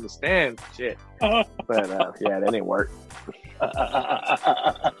call from the stand, shit. But yeah, that didn't work.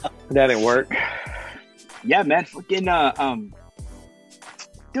 That didn't work. Yeah, man, fucking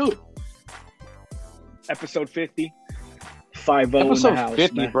dude. Episode 50. 50 Episode in the house,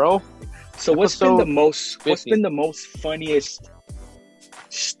 50, man. Bro. So what's been the most funniest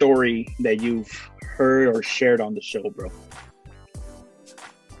story that you've heard or shared on the show, bro?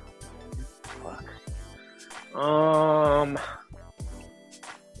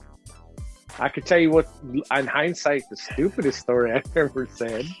 I could tell you what, in hindsight, the stupidest story I've ever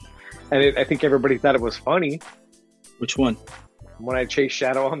said, and I think everybody thought it was funny. Which one? When I chased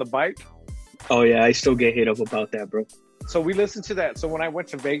Shadow on the bike. Oh yeah, I still get hit up about that, bro. So we listened to that. So when I went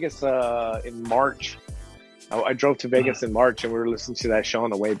to Vegas in March, I drove to Vegas in March, and we were listening to that show on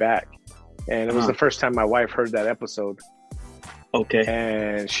the way back. And it was the first time my wife heard that episode. Okay.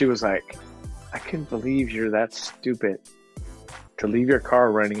 And she was like, "I can't believe you're that stupid to leave your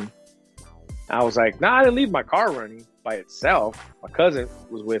car running. I was like, nah, I didn't leave my car running by itself. My cousin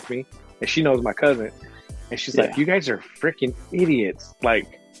was with me, and she knows my cousin. And she's like, you guys are freaking idiots. Like,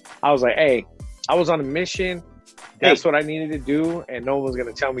 I was like, hey, I was on a mission. That's what I needed to do, and no one was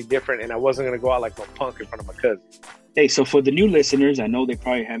going to tell me different, and I wasn't going to go out like a punk in front of my cousin. Hey, so for the new listeners, I know they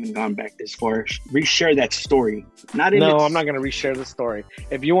probably haven't gone back this far. Reshare that story. I'm not going to reshare the story.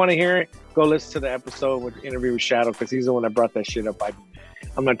 If you want to hear it, go listen to the episode with the interview with Shadow, because he's the one that brought that shit up.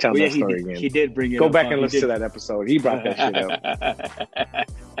 I'm not telling that story again. He did bring it go up. Go back and listen to that episode. He brought that shit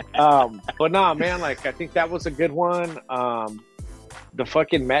up. But nah, man, like, I think that was a good one. The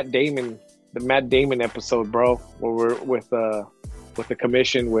fucking Matt Damon episode, bro, where we're with the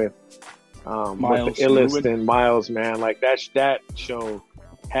commission with Miles, with the Illest and Miles, man. Like, that show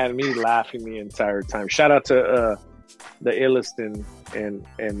had me laughing the entire time. Shout out to the Illest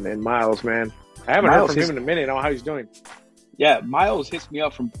and Miles, man. I haven't heard from him in a minute. I don't know how he's doing. Yeah, Miles hits me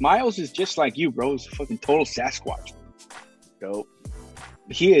up from Miles is just like you, bro. He's a fucking total Sasquatch. Dope.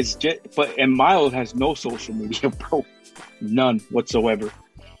 He is and Miles has no social media, bro. None whatsoever.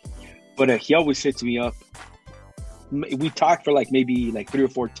 But he always hits me up. We talk for maybe 3 or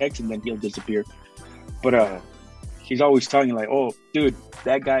 4 texts, and then he'll disappear. But he's always telling like, "Oh, dude,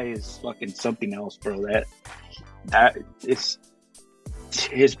 that guy is fucking something else, bro. That is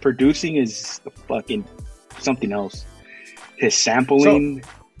his producing is fucking something else. His sampling."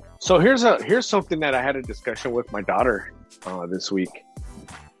 So here's something that I had a discussion with my daughter this week.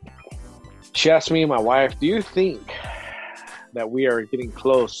 She asked me and my wife, "Do you think that we are getting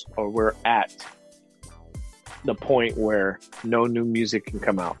close, or we're at the point where no new music can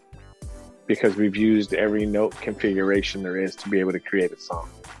come out because we've used every note configuration there is to be able to create a song?"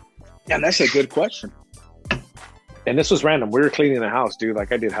 Yeah, that's a good question. And this was random. We were cleaning the house, dude.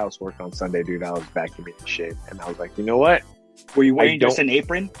 Like, I did housework on Sunday, dude. I was vacuuming and shit. And I was like, you know what? Were you wearing just an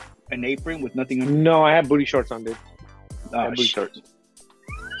apron? An apron with nothing on? No, I had booty shorts on, dude. I had booty shorts.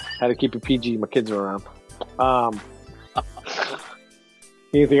 Had to keep it PG. My kids are around.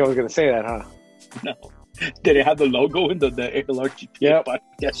 You didn't think I was going to say that, huh? No. Did it have the logo in the ALRGP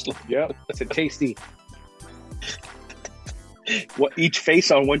podcast logo? Yep. It's a tasty. What, each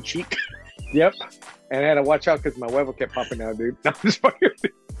face on one cheek? Yep. And I had to watch out because my huevo kept popping out, dude. No, I'm just fucking.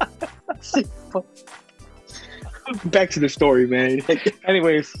 Back to the story, man.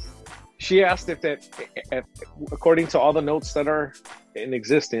 Anyways, she asked if according to all the notes that are in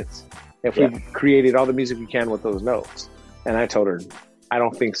existence, if we've created all the music we can with those notes. And I told her, I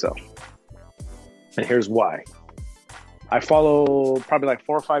don't think so. And here's why. I follow probably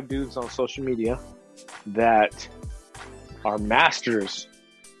 4 or 5 dudes on social media that are masters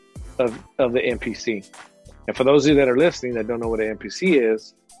of the MPC. And for those of you that are listening that don't know what an MPC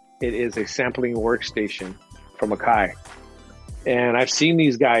is, it is a sampling workstation from Akai. And I've seen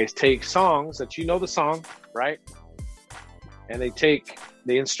these guys take songs that the song, right? And they take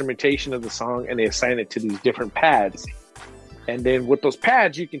the instrumentation of the song and they assign it to these different pads. And then with those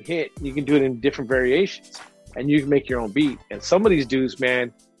pads, you can do it in different variations, and you can make your own beat. And some of these dudes,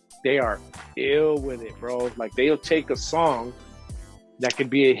 man, they are ill with it, bro. Like, they'll take a song that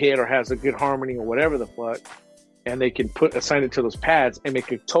could be a hit or has a good harmony or whatever the fuck, and they can assign it to those pads and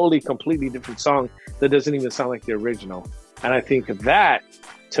make a totally, completely different song that doesn't even sound like the original. And I think that,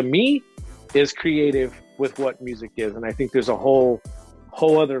 to me, is creative with what music is. And I think there's a whole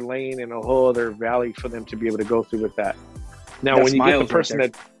other lane and a whole other valley for them to be able to go through with that. Now, when you get the person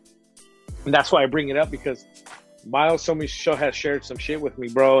and that's why I bring it up, because Miles has shared some shit with me,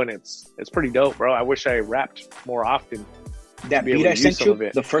 bro, and it's pretty dope, bro. I wish I rapped more often. That beat I sent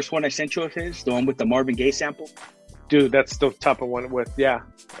you, the first one I sent you of his, the one with the Marvin Gaye sample? Dude, that's the type of one with,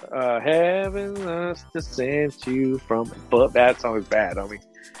 heaven must have sent you from above. That song is bad, homie.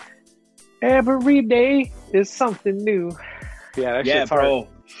 Every day is something new. Yeah, that shit's bro. Hard.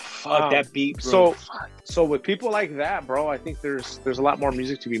 Fuck that beat, bro. So with people like that, bro, I think there's a lot more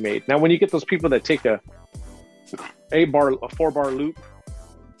music to be made. Now, when you get those people that take a 4-bar loop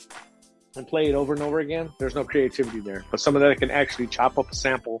and play it over and over again, there's no creativity there. But someone that can actually chop up a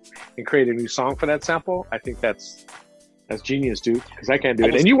sample and create a new song for that sample, I think that's genius, dude. Because I can't do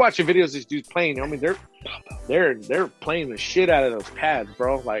it. And you watch the videos of these dudes playing. I mean, they're playing the shit out of those pads,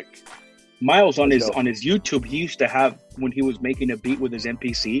 bro. Like, Miles on his YouTube, he used to have, when he was making a beat with his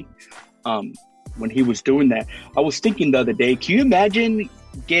MPC, when he was doing that, I was thinking the other day, can you imagine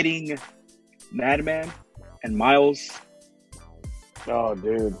getting Madman and Miles,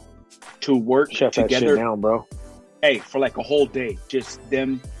 dude, to work Shut together? That shit down, bro. Hey, for a whole day, just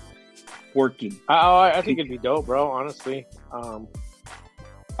them working. I think it'd be dope, bro. Honestly,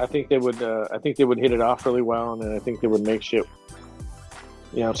 I think they would. I think they would hit it off really well, and I think they would make shit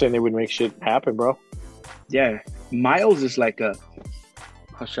You know what I'm saying? They would make shit happen, bro. Yeah, Miles is like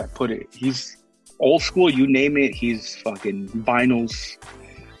how should I put it? He's old school. You name it, he's fucking vinyls.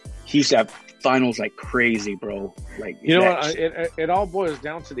 He's at vinyls like crazy, bro. Like, you know what? It all boils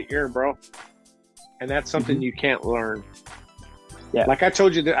down to the ear, bro. And that's something you can't learn. Yeah. Like I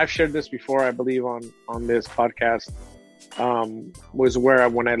told you that I've shared this before, I believe on this podcast, was where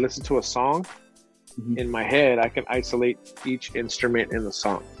when I listen to a song in my head, I can isolate each instrument in the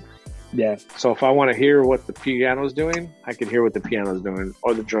song. Yeah. So if I want to hear what the piano's doing, I can hear what the piano's doing,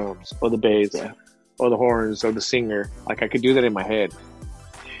 or the drums, or the bass, or the horns, or the singer. Like I could do that in my head.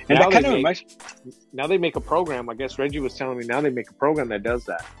 And that kind of reminds. Now they make a program. I guess Reggie was telling me now they make a program that does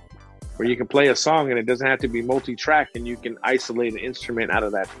that, where you can play a song and it doesn't have to be multi-track, and you can isolate an instrument out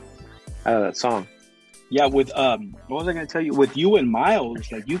of that song. Yeah, with what was I going to tell you? With you and Miles,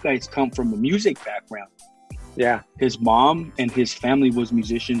 like you guys come from a music background. Yeah, his mom and his family was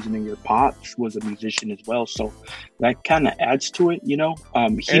musicians, and then your pops was a musician as well. So that kind of adds to it, you know.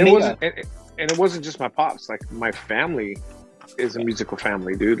 And it wasn't just my pops. Like my family is a musical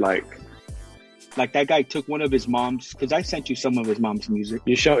family, dude. Like that guy took one of his mom's, because I sent you some of his mom's music.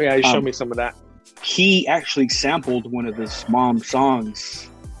 You showed me some of that. He actually sampled one of his mom's songs,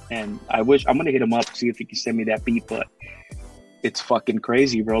 and I'm gonna hit him up, see if he can send me that beat. But it's fucking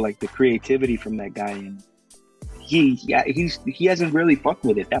crazy, bro. Like the creativity from that guy, and he hasn't really fucked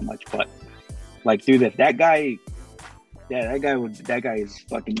with it that much. But like, dude, that guy is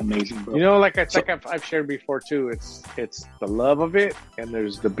fucking amazing, bro. You know, like I've shared before too. It's the love of it, and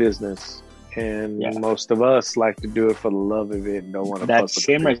there's the business. And most of us like to do it for the love of it and don't want to. That's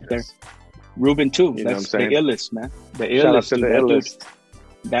him right there. Ruben too. You That's the illest, man. The illest. Shout out to the illest.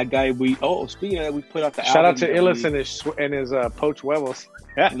 That guy. Speaking of that, we put out the shout album. out to illest and his poached huevos.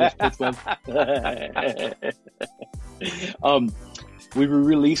 We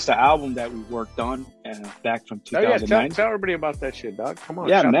released the album that we worked on back from 2009. Oh yeah, tell everybody about that shit, dog. Come on,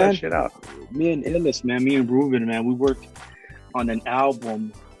 yeah, shout man. that shit out. Me and illest, man. Me and Ruben, man. We worked on an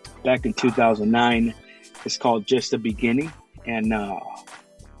album back in 2009. It's called Just the Beginning, and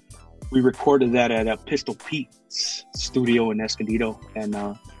we recorded that at Pistol Pete's studio in Escondido. And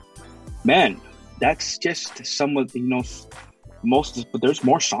man, that's just some of but there's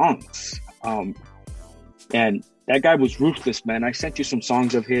more songs. And that guy was ruthless, man. I sent you some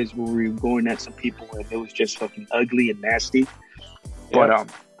songs of his where we were going at some people, and it was just fucking ugly and nasty. Yeah.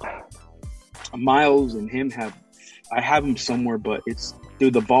 But Miles and him I have them somewhere, but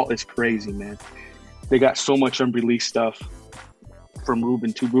dude, the vault is crazy, man. They got so much unreleased stuff from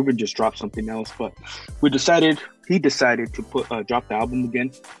Ruben too. Ruben just dropped something else, but he decided to drop the album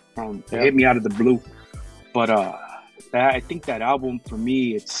again. It hit me out of the blue, but I think that album for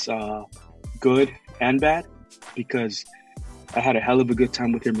me, it's good and bad, because I had a hell of a good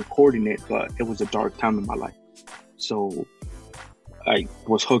time with him recording it, but it was a dark time in my life. So I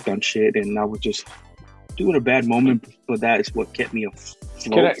was hooked on shit, and I was just doing a bad moment, but that is what kept me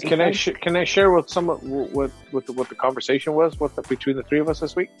afloat. Can I share with some what the conversation was between the three of us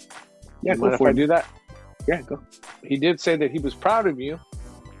this week? Yeah, mind if I do that? Yeah, go. He did say that he was proud of you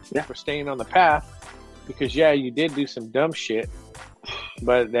for staying on the path, because you did do some dumb shit,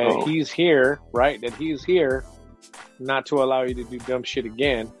 but that he's here, right? That he's here not to allow you to do dumb shit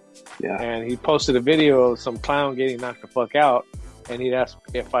again. Yeah. And he posted a video of some clown getting knocked the fuck out, and he'd asked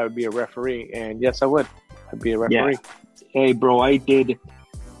if I would be a referee, and yes, I would. I'd be a referee. Yeah. Hey, bro, I did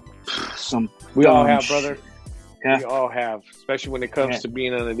some. We all have, brother. Yeah. We all have, especially when it comes to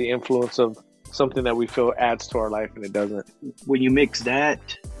being under the influence of something that we feel adds to our life, and it doesn't. When you mix that,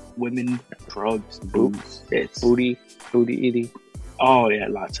 women, drugs, booze, it's booty eating. Oh yeah,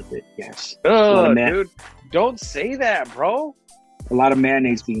 lots of it. Yes. Oh, dude, don't say that, bro. A lot of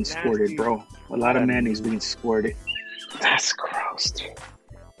mayonnaise being squirted, bro. A lot of mayonnaise being squirted. That's gross, dude.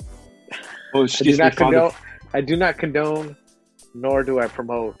 Oh, I do not condone, nor do I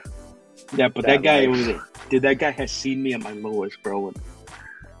promote. Yeah, but that guy that guy has seen me at my lowest, bro.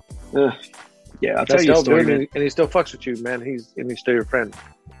 And, yeah, I'll tell you a story, man. And he still fucks with you, man. He's still your friend.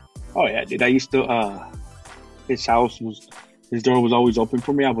 Oh yeah, dude. I used to. His door was always open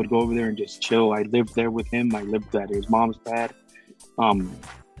for me. I would go over there and just chill. I lived there with him. I lived at his mom's pad.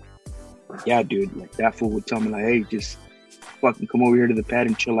 Yeah, dude. Like that fool would tell me, like, "Hey, just fucking come over here to the pad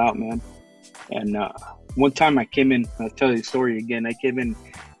and chill out, man." And one time I came in. I'll tell you the story again. I came in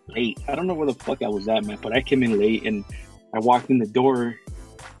late. I don't know where the fuck I was at, man. But I came in late, and I walked in the door,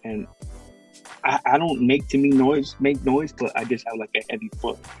 and I don't make noise, but I just have like a heavy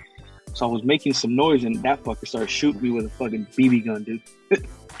foot. So I was making some noise, and that fucker started shooting me with a fucking BB gun, dude.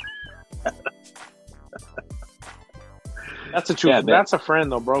 That's a true. Yeah, that's a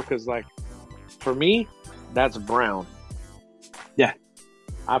friend though, bro. Because like, for me, that's Brown. Yeah.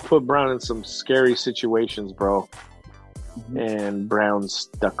 I put Brown in some scary situations, bro, and Brown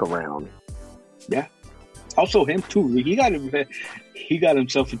stuck around. Yeah. Also, him too. He got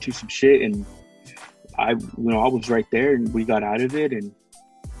himself into some shit, and I was right there, and we got out of it, and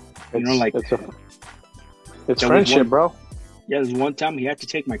it's friendship, bro. Yeah, there's one time he had to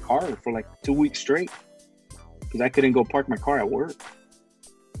take my car for like 2 weeks straight because I couldn't go park my car at work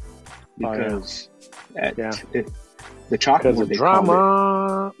because the chalkboard. The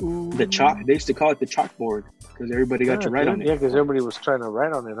drama. The chalk. They used to call it the chalkboard because everybody got to write on it. Yeah, because everybody was trying to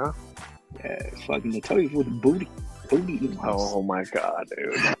write on it, huh? Yeah, it's fucking. They tell you with the booty. Oh my god,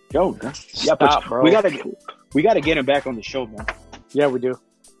 dude. Yo, stop, bro. We gotta get him back on the show, man. Yeah, we do.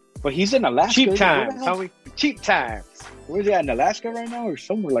 But he's in Alaska. Cheap times, homie. Cheap times. Where's he at, in Alaska right now or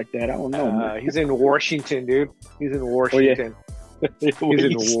somewhere like that? I don't know. Man. He's in Washington, dude. He's in Washington. Oh, yeah. He's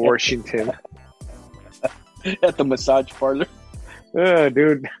in Washington. At the massage parlor.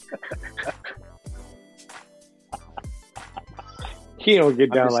 Dude. He don't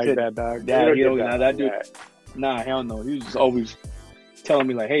get down like that, dog. Yeah, he don't get down that dude. Nah, hell no. He was always telling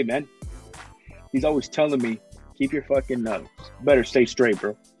me like, hey, man. He's always telling me, keep your fucking better stay straight,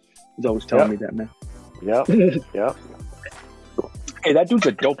 bro. He's always telling me that, man. Yep. Yep. Hey, that dude's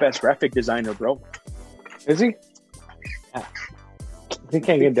a dope-ass graphic designer, bro. Is he? Yeah. He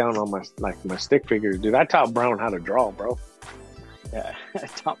can't get down on my stick figures, dude. I taught Brown how to draw, bro. Yeah.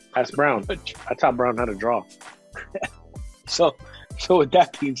 That's Brown. I taught Brown how to draw. So with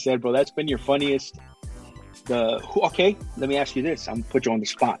that being said, bro, that's been your funniest. Okay, let me ask you this. I'm gonna put you on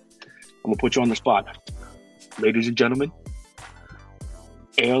the spot. Ladies and gentlemen,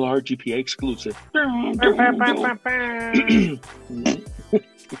 ALR GPA exclusive.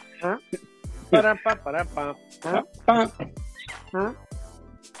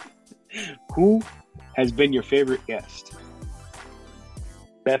 Who has been your favorite guest?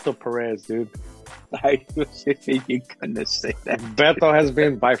 Beto Perez, dude. I was gonna say that. Beto has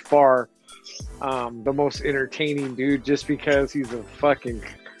been by far the most entertaining dude, just because he's a fucking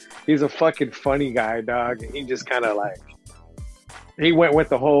funny guy, dog. He just kind of like, he went with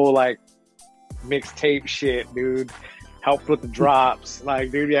the whole like mixtape shit, dude. Helped with the drops,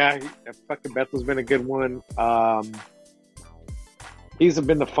 like, dude. Yeah, fucking Beto's been a good one. He's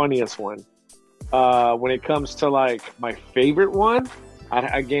been the funniest one. When it comes to like my favorite one,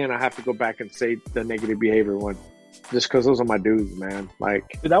 I have to go back and say the negative behavior one, just because those are my dudes, man. Like,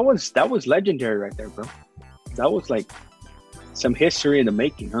 dude, that was legendary right there, bro. That was like some history in the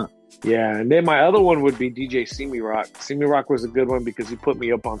making, huh? Yeah, and then my other one would be DJ Simi Rock. Simi Rock was a good one because he put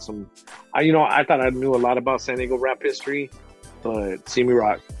me up on some. I thought I knew a lot about San Diego rap history, but Simi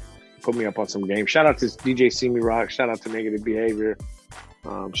Rock put me up on some game. Shout out to DJ Simi Rock. Shout out to Negative Behavior.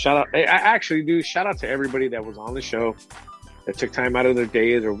 Shout out to everybody that was on the show, that took time out of their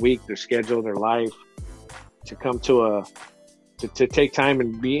day, their week, their schedule, their life to come to take time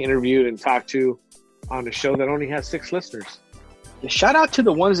and be interviewed and talked to on a show that only has 6 listeners. Yeah, shout out to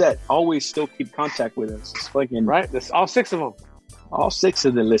the ones that always still keep contact with us. It's fucking right. That's all 6 of them. All 6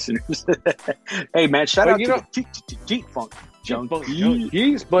 of the listeners. Hey man, shout out to Jeep Funk. But you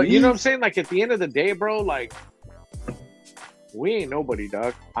know what I'm saying? Like, at the end of the day, bro, like, we ain't nobody,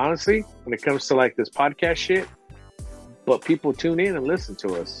 dog. Honestly, when it comes to like this podcast shit, but people tune in and listen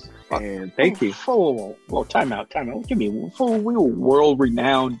to us. And thank you. Well, time out. What do you mean? We were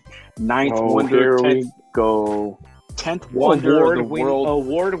world-renowned, 9th wonder. Here 10th, we go. 10th wonder of the world.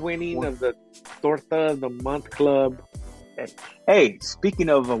 Award-winning of the Torta of the Month Club. Hey, speaking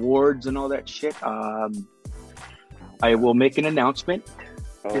of awards and all that shit, I will make an announcement.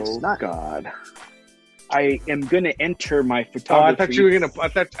 God. I am going to enter my photography. I thought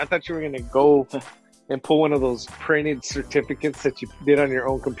you were gonna go and pull one of those printed certificates that you did on your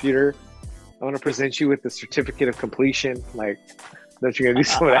own computer. I want to present you with the certificate of completion. Like, that you're gonna do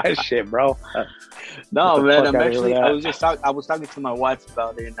some of that shit, bro. No, man. I was talking to my wife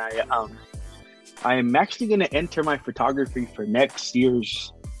about it, and I am actually going to enter my photography for next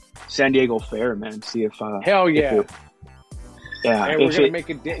year's San Diego Fair, man. See if hell yeah. Yeah, and we're gonna make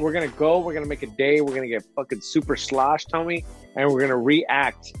a day. We're gonna make a day. We're gonna get fucking super sloshed, homie, and we're gonna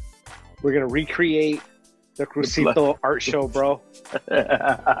react. We're gonna recreate the Crucito art show, bro.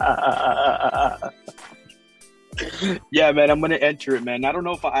 Yeah, man, I'm gonna enter it, man. I don't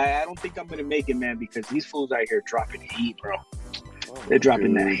know if I don't think I'm gonna make it, man, because these fools out here dropping heat, bro. They're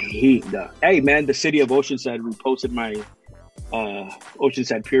dropping that heat. Hey, man, the city of Oceanside reposted my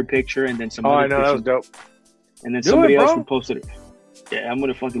Oceanside Pier picture, and then some. Oh, I know, that was dope. And then somebody else reposted it. Yeah, I'm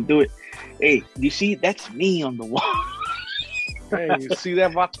gonna fucking do it. Hey, you see, that's me on the wall. Hey, you see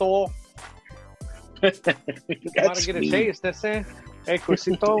that, vato? Come on and get a taste, that's it. Hey,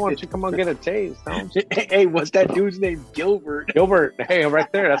 Cursito, why don't you come on and get a taste? No? Hey, what's that dude's name? Gilbert. Gilbert, hey,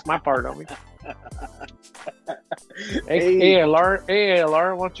 right there. That's my part, homie. Hey, Laura,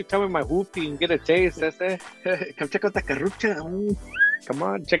 why don't you come in my hoopty and get a taste? That's it. Come check out the carucha. Come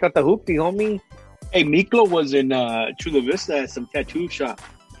on, check out the hoopty, homie. Hey, Miklo was in Chula Vista at some tattoo shop.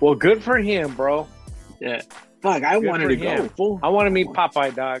 Well, good for him, bro. Yeah. Fuck, I wanted to go. Fool. I want to meet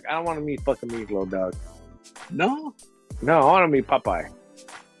Popeye, dog. I don't want to meet fucking Miklo, dog. No? No, I want to meet Popeye.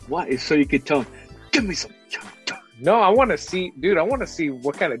 Why? So you could tell him, give me some. No, I want to see, dude, I want to see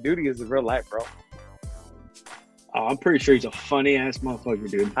what kind of dude he is in real life, bro. Oh, I'm pretty sure he's a funny ass motherfucker,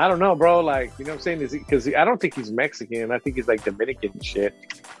 dude. I don't know, bro. Like, you know what I'm saying? Is he, because I don't think he's Mexican. I think he's like Dominican and shit.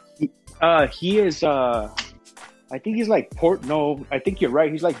 He is, I think he's like no, I think you're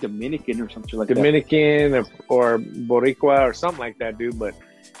right. He's like Dominican or something like Dominican that. or Boricua or something like that, dude. But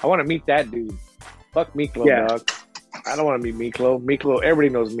I want to meet that dude. Fuck Miklo, dog. I don't want to meet Miklo. Miklo, everybody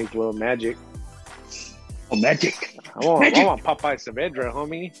knows Miklo. Magic. Oh, Magic. I want Popeye Saavedra,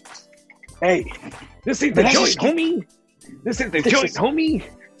 homie. Hey, this ain't the joint, homie. This ain't the joint, homie.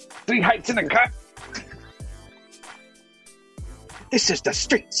 3 heights in a cut. This is the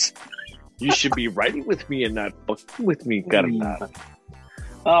streets. You should be riding with me and not fucking with me, carnal.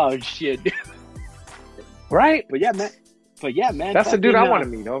 Oh shit. Right? But yeah, man. That's the dude I want to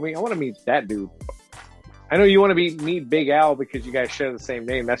meet, homie. I want to meet that dude. I know you want to meet Big Al because you guys share the same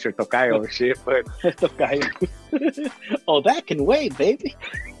name. That's your tocayo and shit, but tocayo. Oh, that can wait, baby.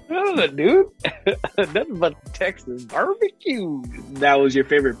 No, dude. Nothing but Texas barbecue. That was your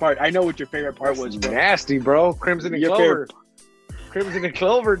favorite part. I know what your favorite part was, bro. Nasty, bro. Crimson and Clover. Crimson and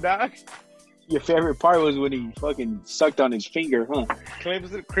Clover, doc. Your favorite part was when he fucking sucked on his finger, huh?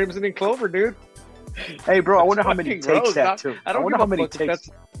 Crimson and Clover, dude. Hey, bro, I wonder how many takes that took. I wonder how many takes.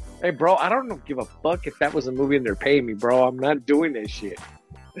 Hey, bro, I don't give a fuck if that was a movie and they're paying me, bro. I'm not doing that shit.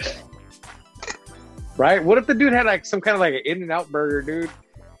 Right? What if the dude had like some kind of like an In-N-Out burger, dude?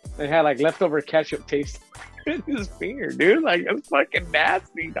 They had like leftover ketchup taste in his finger, dude. Like, that's fucking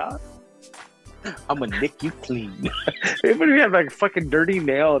nasty, dog. I'm gonna lick you clean. Even if you have like a fucking dirty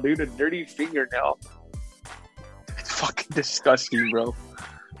nail, dude, a dirty fingernail. It's fucking disgusting, bro.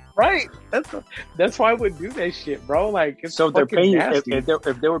 Right? That's why I would do that shit, bro. Like, it's so if they're paying nasty. you,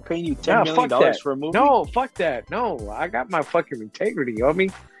 if they were paying you $10 million for a movie, no, fuck that. No, I got my fucking integrity,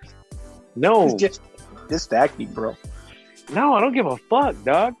 homie. No, it's just acting, bro. No, I don't give a fuck,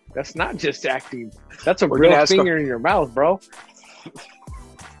 dog. That's not just acting. That's a real finger in your mouth, bro.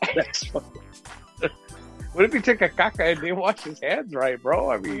 That's fucking. What if he took a caca and didn't wash his hands right, bro?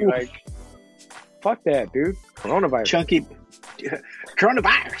 I mean, like, fuck that, dude. Coronavirus. Chunky.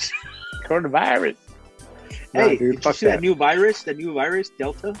 Coronavirus. Hey, dude, fuck that. That new virus,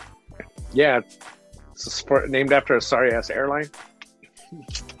 Delta? Yeah. It's named after a sorry-ass airline.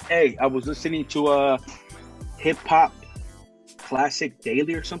 Hey, I was listening to a hip-hop classic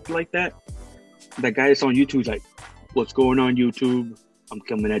daily or something like that. That guy that's on YouTube is like, what's going on, YouTube? I'm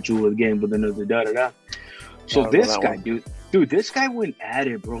coming at you again with another da-da-da. So this guy, dude, this guy went at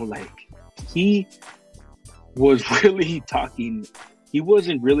it, bro. Like, he was really talking. He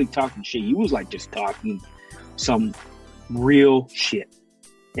wasn't really talking shit. He was like just talking some real shit.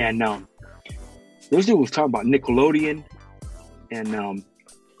 And this dude was talking about Nickelodeon and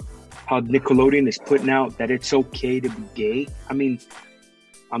how Nickelodeon is putting out that it's okay to be gay. I mean,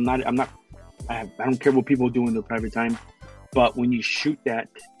 I don't care what people do in their private time. But when you shoot that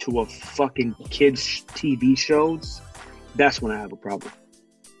to a fucking kids' TV shows, that's when I have a problem.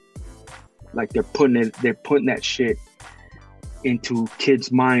 Like they're putting that shit into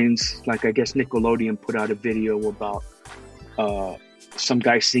kids' minds. Like I guess Nickelodeon put out a video about some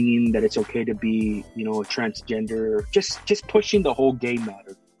guy singing that it's okay to be, a transgender. Just pushing the whole gay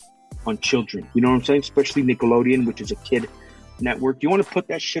matter on children. You know what I'm saying? Especially Nickelodeon, which is a kid network. You want to put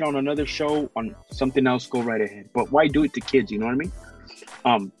that shit on another show, on something else, go right ahead, but why do it to kids? You know what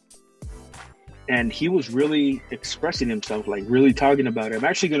I mean? And he was really expressing himself, like really talking about it. I'm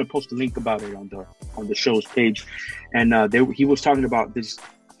actually going to post a link about it on the show's page. And he was talking about this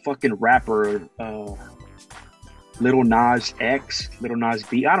fucking rapper, Lil Nas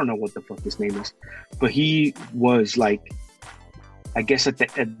B. I don't know what the fuck his name is, but he was like, I guess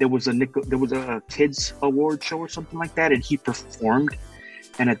there was a kids award show or something like that, and he performed.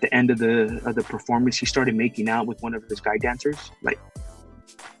 And at the end of the performance, he started making out with one of his guy dancers. Like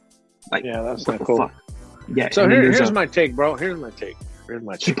yeah, that's not cool. Fuck? Yeah. So here's my take, bro. Here's my take.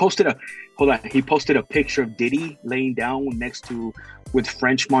 He posted a picture of Diddy laying down with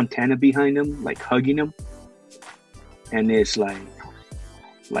French Montana behind him, like hugging him. and it's like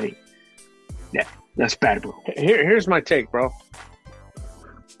yeah, that's bad, bro. Here's my take, bro.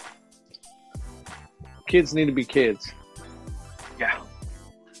 Kids need to be kids. Yeah.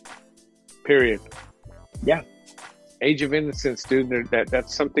 Period. Yeah. Age of innocence, dude.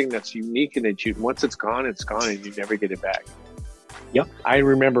 That's something that's unique, and that once it's gone, and you never get it back. Yep. I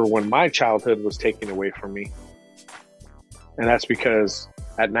remember when my childhood was taken away from me, and that's because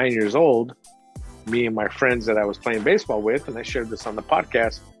at 9 years old, me and my friends that I was playing baseball with, and I shared this on the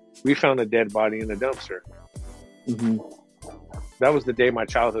podcast, we found a dead body in a dumpster. Mm-hmm. That was the day my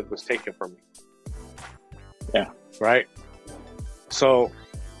childhood was taken from me. Yeah. Right? So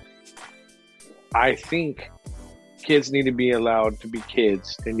I think kids need to be allowed to be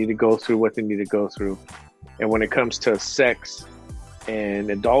kids. They need to go through what they need to go through. And when it comes to sex and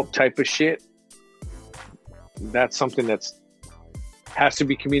adult type of shit, that's something that's has to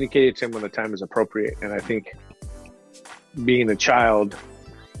be communicated to him when the time is appropriate. And I think being a child,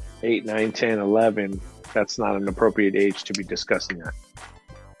 8, 9, 10, 11, that's not an appropriate age to be discussing that.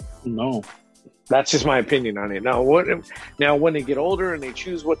 No. That's just my opinion on it. Now, when they get older and they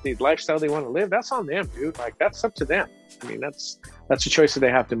choose what the lifestyle they want to live, that's on them, dude. Like, that's up to them. I mean, that's a choice that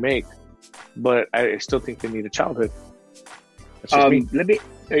they have to make. But I still think they need a childhood. That's just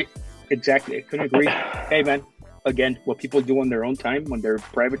me. Exactly. I couldn't agree. Hey, man. Again, what people do on their own time, when they're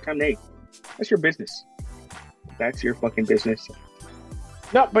private time, hey, that's your business. That's your fucking business.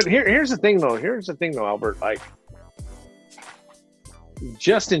 No, but here's the thing, though. Albert. Like,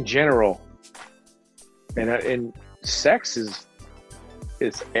 just in general, and sex is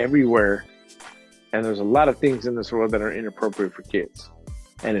everywhere, and there's a lot of things in this world that are inappropriate for kids,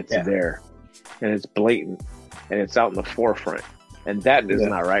 and it's there, and it's blatant, and it's out in the forefront, and that is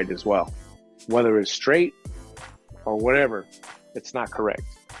not right as well. Whether it's straight or whatever, it's not correct.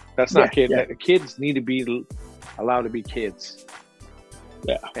 That's not kid. Yeah. Kids need to be allowed to be kids.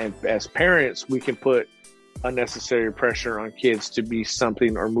 Yeah. And as parents, we can put unnecessary pressure on kids to be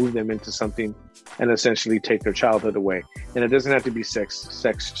something or move them into something and essentially take their childhood away. And it doesn't have to be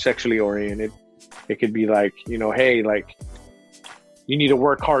sexually oriented. It could be like, hey, like, you need to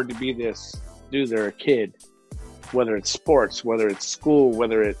work hard to be this. Dude, they're a kid. Whether it's sports, whether it's school,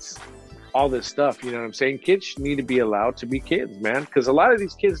 whether it's all this stuff, you know what I'm saying? Kids need to be allowed to be kids, man. Because a lot of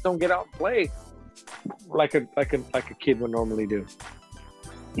these kids don't get out and play like a kid would normally do.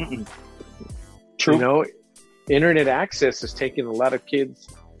 Mm-mm. True. Internet access is taking a lot of kids'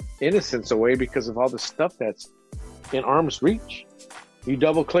 innocence away because of all the stuff that's in arm's reach. You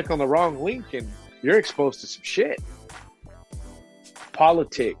double click on the wrong link and you're exposed to some shit.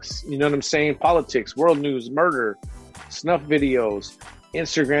 Politics, you know what I'm saying? Politics, world news, murder, snuff videos,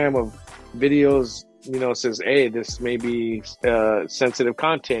 Instagram of videos, says, hey, this may be sensitive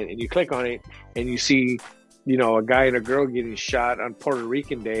content, and you click on it and you see, a guy and a girl getting shot on Puerto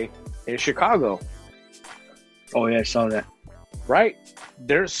Rican Day in Chicago. Oh yeah, I saw that. Right?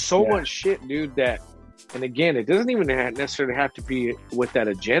 There's so much shit, dude, and again, it doesn't even necessarily have to be with that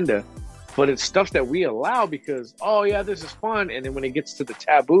agenda, but it's stuff that we allow because, oh yeah, this is fun. And then when it gets to the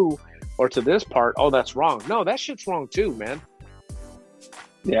taboo or to this part, oh, that's wrong. No, that shit's wrong too, man.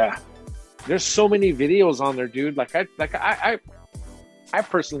 Yeah. There's so many videos on there, dude. I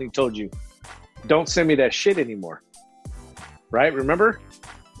personally told you, don't send me that shit anymore. Right? Remember?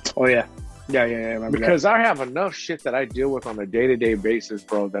 Oh yeah. Yeah. Because I have enough shit that I deal with on a day-to-day basis,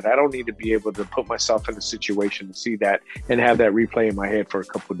 bro, that I don't need to be able to put myself in a situation to see that and have that replay in my head for a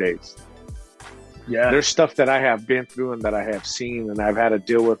couple of days. Yeah. There's stuff that I have been through and that I have seen and I've had to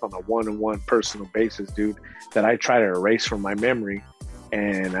deal with on a one-on-one personal basis, dude, that I try to erase from my memory.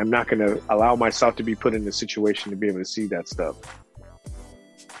 And I'm not going to allow myself to be put in a situation to be able to see that stuff.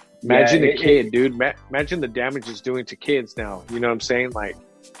 Imagine a kid, dude. Imagine the damage it's doing to kids now. You know what I'm saying? Like,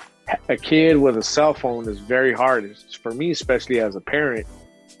 a kid with a cell phone is very hard. It's, for me, especially as a parent,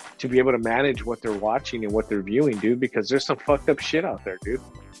 to be able to manage what they're watching and what they're viewing, dude, because there's some fucked up shit out there, dude.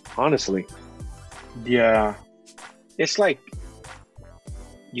 Honestly. Yeah. It's like,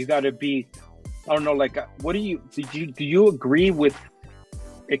 you got to be, I don't know, like, what do you agree with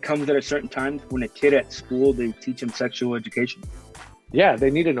it comes at a certain time when a kid at school, they teach him sexual education? Yeah,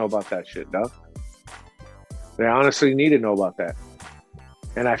 they need to know about that shit, dog. They honestly need to know about that.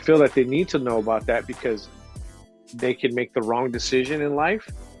 And I feel that they need to know about that because they can make the wrong decision in life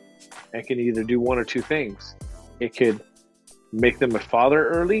and can either do one or two things. It could make them a father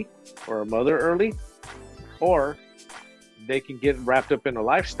early or a mother early, or they can get wrapped up in a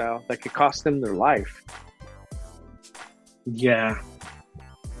lifestyle that could cost them their life. Yeah.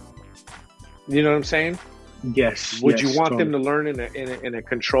 You know what I'm saying? Yes. Would you want them to learn in a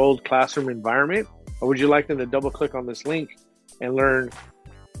controlled classroom environment Or would you like them to double click on this link and learn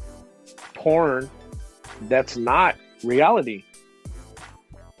porn that's not reality?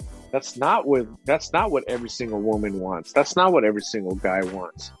 That's not what every single woman wants. That's not what every single guy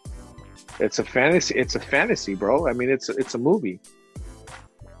wants. It's a fantasy. It's a fantasy, bro. I mean, it's a movie.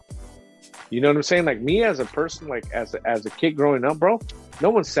 You know what I'm saying? Like me as a person, like as a kid growing up, bro, no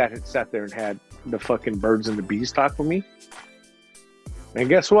one sat there and had the fucking birds and the bees talk with me. And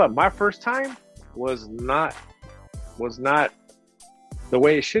guess what? My first time was not the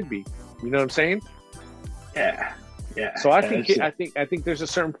way it should be. You know what I'm saying? Yeah. Yeah. So I think there's a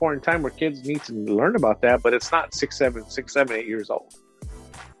certain point in time where kids need to learn about that, but it's not 6, 7, 8 years old.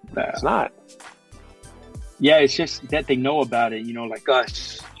 No. It's not. Yeah, it's just that they know about it, you know, like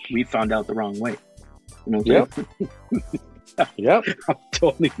us, we found out the wrong way. You know what I'm saying? Yep. I'm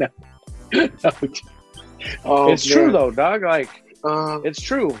totally not. It's true though, dog. Like it's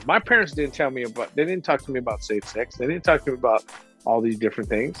true. My parents didn't tell me about. They didn't talk to me about safe sex. They didn't talk to me about all these different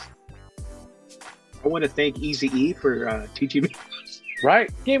things. I want to thank Eazy-E for teaching me. Right?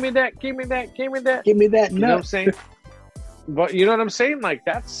 Give me that. Give me that. Give me that. Give me that. You know what I'm saying? But you know what I'm saying? Like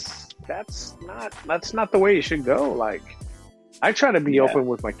that's not the way it should go. Like I try to be open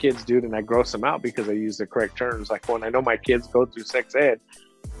with my kids, dude, and I gross them out because I use the correct terms. Like when I know my kids go through sex ed,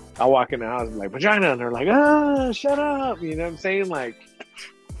 I walk in the house and like vagina, and they're like, shut up. You know what I'm saying? Like,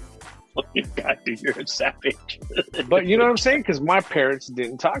 oh God, dude, you're a savage. But you know what I'm saying? Because my parents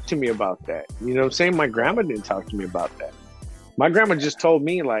didn't talk to me about that. You know what I'm saying? My grandma didn't talk to me about that. My grandma just told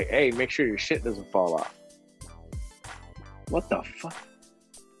me like, hey, make sure your shit doesn't fall off. What the fuck?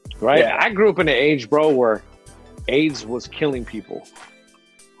 Right? Yeah. I grew up in an age, bro, where AIDS was killing people.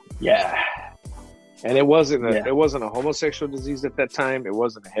 Yeah. And it wasn't a homosexual disease at that time. It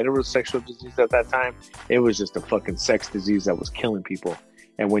wasn't a heterosexual disease at that time. It was just a fucking sex disease that was killing people.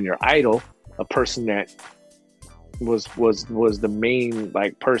 And when your idol, a person that was the main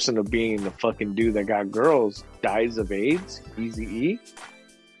like person of being the fucking dude that got girls, dies of AIDS, Eazy-E.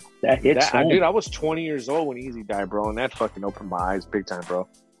 That hits home. Dude, I was 20 years old when Eazy died, bro, and that fucking opened my eyes big time, bro.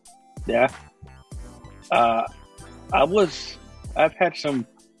 Yeah. I've had some.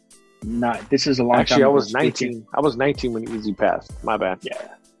 This is a long time. Actually, I was 19. I was 19 when Eazy passed. My bad.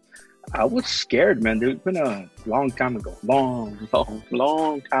 Yeah. I was scared, man. It's been a long time ago. Long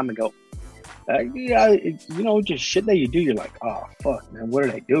time ago. Just shit that you do, you're like, oh, fuck, man, what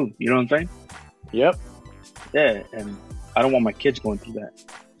did I do? You know what I'm saying? Yep. Yeah, and I don't want my kids going through that.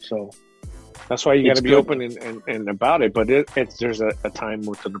 So that's why you got to be open and about it. But there's a time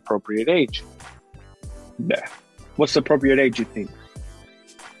with an appropriate age. Yeah. What's the appropriate age, you think?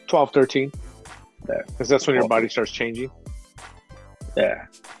 12, 13. Yeah. Because that's when your body starts changing. Yeah.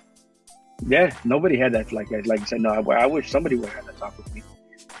 Yeah, nobody had that. Like I said, no, I wish somebody would have that talk with me.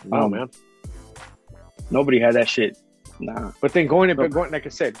 Oh, man. Nobody had that shit. Nah. But then going like I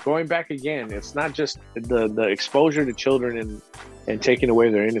said, going back again, it's not just the exposure to children and taking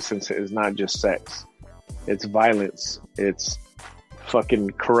away their innocence is not just sex. It's violence. It's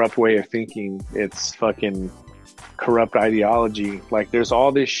fucking corrupt way of thinking. It's fucking corrupt ideology. Like there's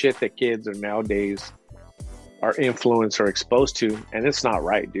all this shit that kids are nowadays are influenced or exposed to, and it's not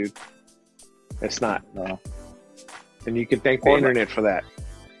right, dude. It's not. No. And you can thank the internet for that.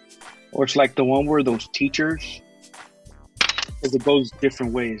 Or it's like the one where those teachers, because it goes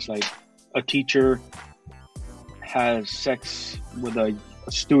different ways. Like a teacher has sex with a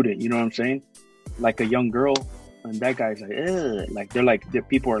student, you know what I'm saying? Like a young girl, and that guy's like, ugh. Like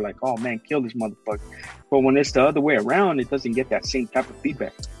people are like, oh man, kill this motherfucker. But when it's the other way around, it doesn't get that same type of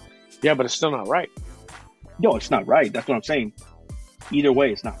feedback. Yeah, but it's still not right. No, it's not right. That's what I'm saying. Either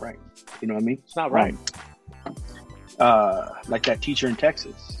way, it's not right. You know what I mean? It's not right. Like that teacher in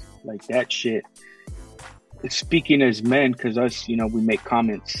Texas. Like that shit. Speaking as men, because us, we make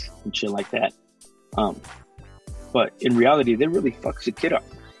comments and shit like that. But in reality, that really fucks the kid up.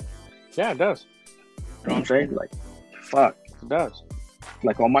 Yeah, it does. You know what I'm saying? Like, fuck. It does.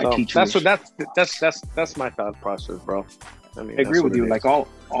 Like all my teachers. That's my thought process, bro. I mean, I agree with you. Like all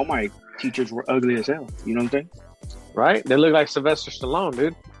my teachers were ugly as hell. You know what I'm saying? Right? They look like Sylvester Stallone,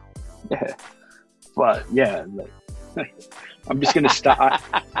 dude. Yeah. But yeah, like, I'm just gonna stop.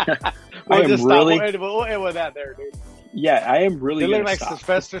 We'll end with that there, dude. Yeah, I am really. They look like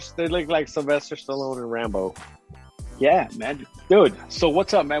Sylvester. They look like Sylvester Stallone and Rambo. Yeah, man, dude. So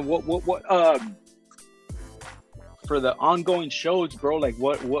what's up, man? What for the ongoing shows, bro? Like,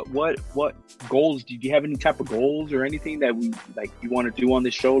 what goals? Did you have any type of goals or anything that you want to do on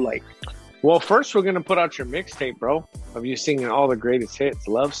this show? Like, well, first we're gonna put out your mixtape, bro, of you singing all the greatest hits,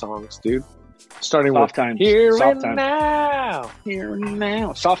 love songs, dude. Starting Soft with Times. Here Soft and Times.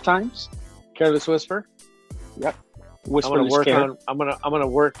 Now. Soft Times. Careless Whisper. Yep. I'm gonna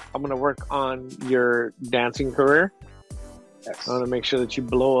work on your dancing career. Yes. I want to make sure that you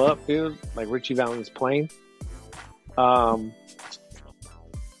blow up, dude, like Richie Valens' Plane. No,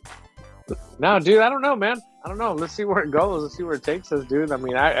 dude, I don't know, man. I don't know. Let's see where it goes. Let's see where it takes us, dude. I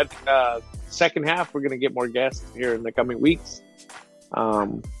mean, second half, we're gonna get more guests here in the coming weeks.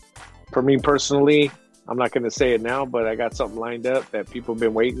 For me personally, I'm not gonna say it now, but I got something lined up that people have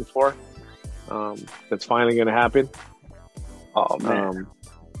been waiting for. That's finally gonna happen. Oh man,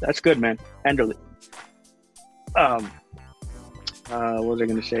 that's good, man. Handle it. What was I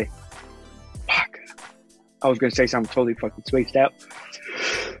gonna say? Fuck. I was gonna say something totally fucking spaced out.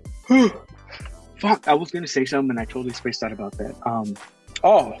 Fuck. I was gonna say something and I totally spaced out about that.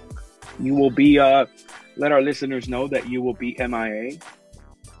 You will be let our listeners know that you will be MIA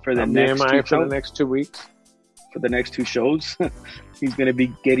for the next 2 weeks. For the next 2 shows. He's gonna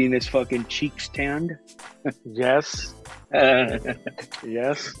be getting his fucking cheeks tanned. Yes.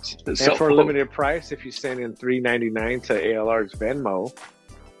 Yes. And for a limited price, if you send in $3.99 to ALR's Venmo,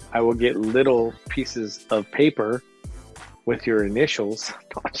 I will get little pieces of paper with your initials.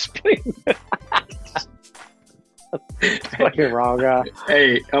 No, I'm just kidding. Fucking wrong,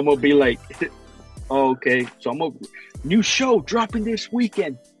 Hey, I'm gonna be like, oh, okay, so I'm gonna new show dropping this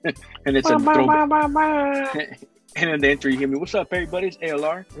weekend, and it's a throwback. And then the entry, you hear me, what's up, everybody? It's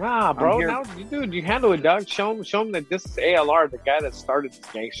ALR. Nah, bro. Now, dude, you handle it, dog. Show them that this is ALR, the guy that started this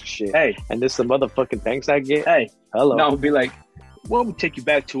gangster shit. Hey. And this is the motherfucking thanks I get. Hey. Hello. No, I'll be like, well, we'll take you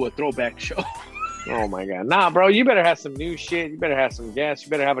back to a throwback show. Oh, my God. Nah, bro, you better have some new shit. You better have some guests. You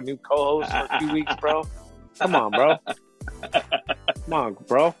better have a new co-host for a few weeks, bro. Come on, bro. Come on,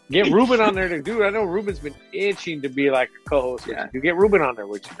 bro. Get Ruben on there to do. I know Ruben's been itching to be like a co-host. Yeah. You get Ruben on there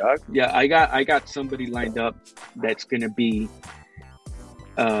with you, dog. Yeah, I got somebody lined up that's gonna be.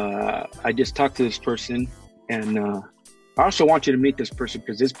 I just talked to this person, and I also want you to meet this person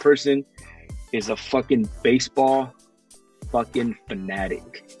because this person is a fucking baseball fucking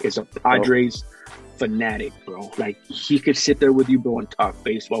fanatic. Is a Padres fanatic, bro. Like he could sit there with you, bro, and talk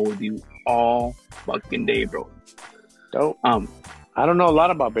baseball with you all fucking day, bro. Dope. I don't know a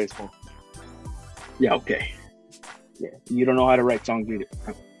lot about baseball. Yeah, okay. Yeah, you don't know how to write songs either.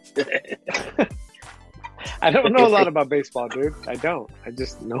 I don't know a lot about baseball, dude. I don't. I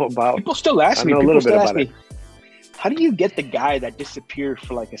just know about. People still ask me. I know a little bit about it. How do you get the guy that disappeared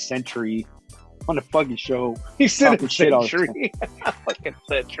for like a century on a fucking show? He said a century. A fucking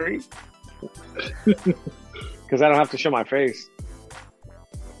century. Because I don't have to show my face.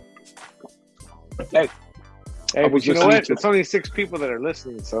 Hey, but you know what? It's only 6 people that are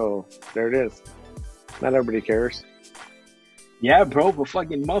listening, so there it is. Not everybody cares. Yeah, bro, but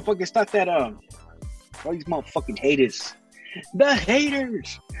fucking motherfuckers thought that all these motherfucking haters. The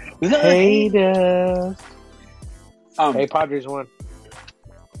haters. The haters. Hey, Padres won.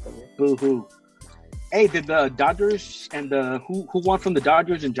 Boo-hoo. Hey, did the Dodgers and who won from the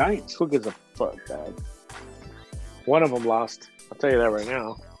Dodgers and Giants? Who gives a fuck, dog? One of them lost. I'll tell you that right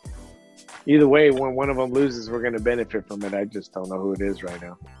now. Either way, when one of them loses, we're going to benefit from it. I just don't know who it is right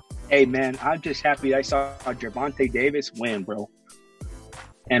now. Hey, man, I'm just happy I saw Gervonta Davis win, bro.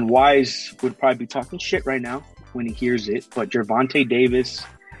 And Wise would probably be talking shit right now when he hears it. But Gervonta Davis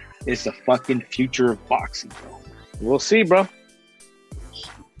is the fucking future of boxing, bro. We'll see, bro.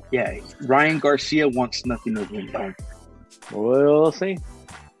 Yeah, Ryan Garcia wants nothing to win, dog. We'll see.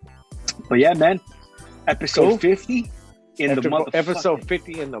 But yeah, man, episode 50 in the motherfucking... Episode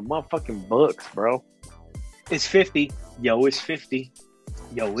 50 in the motherfucking books, bro. It's 50. Yo, it's 50.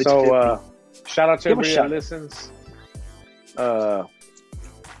 Yo, it's so, 50. Shout out to everybody that listens.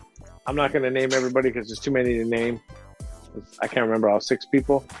 I'm not going to name everybody because there's too many to name. I can't remember all 6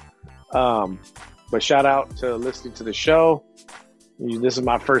 people. But shout out to listening to the show. This is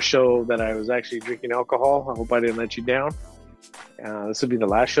my first show that I was actually drinking alcohol. I hope I didn't let you down. This will be the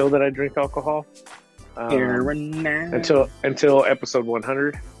last show that I drink alcohol. Until episode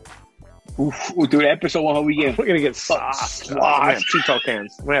 100. Oof, dude, episode 100 we get. We're gonna get sauced. I'm gonna have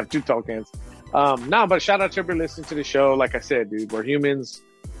 2 tall cans. No, but shout out to everybody listening to the show. Like I said, dude, we're humans.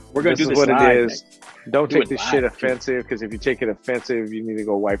 We're gonna do this what live, it is. man. Don't take this shit offensive, because if you take it offensive, you need to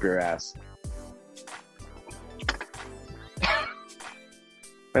go wipe your ass.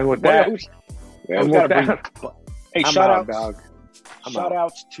 And with that, hey, shout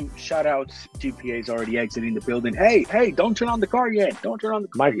outs to GPA's already exiting the building. Hey, don't turn on the car yet. Don't turn on the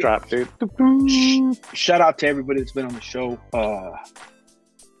car. Mic drop, dude. Shout out to everybody that's been on the show.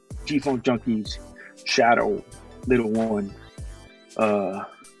 G-Funk Junkies, Shadow, Little One, The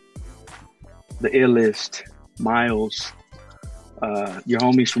Illest, Miles, Your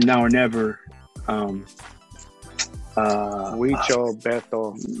homies from Now or Never. Huicho,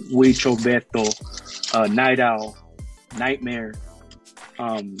 Beto. Huicho, Beto, Night Owl, Nightmare,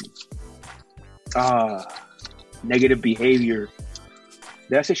 Negative Behavior.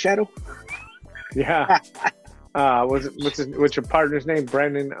 That's a shadow? Yeah. What's your partner's name?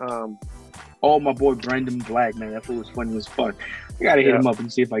 Brendan. Oh, my boy Brendan Black, man. That fool was funny as fuck. I gotta hit him up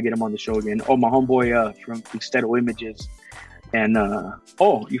and see if I get him on the show again. Oh, my homeboy from Exteto Images. And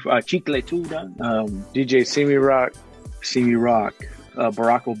Chicle too, done. DJ Simi Rock.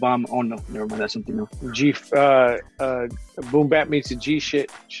 Barack Obama. Oh no, never mind. That's something else. Boom Bap meets the G shit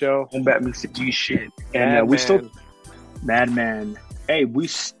show. Boom Bap meets the G shit. And we still Madman. Hey, we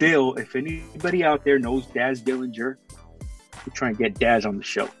still, if anybody out there knows Daz Dillinger, we're trying to get Daz on the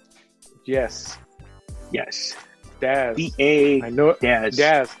show. Yes. Daz. I know Daz.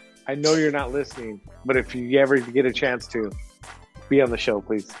 Daz, I know you're not listening, but if you ever get a chance to, be on the show,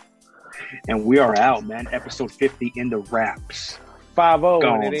 please. And we are out, man. Episode 50 in the wraps.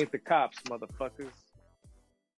 5-0, and it ain't the cops, motherfuckers.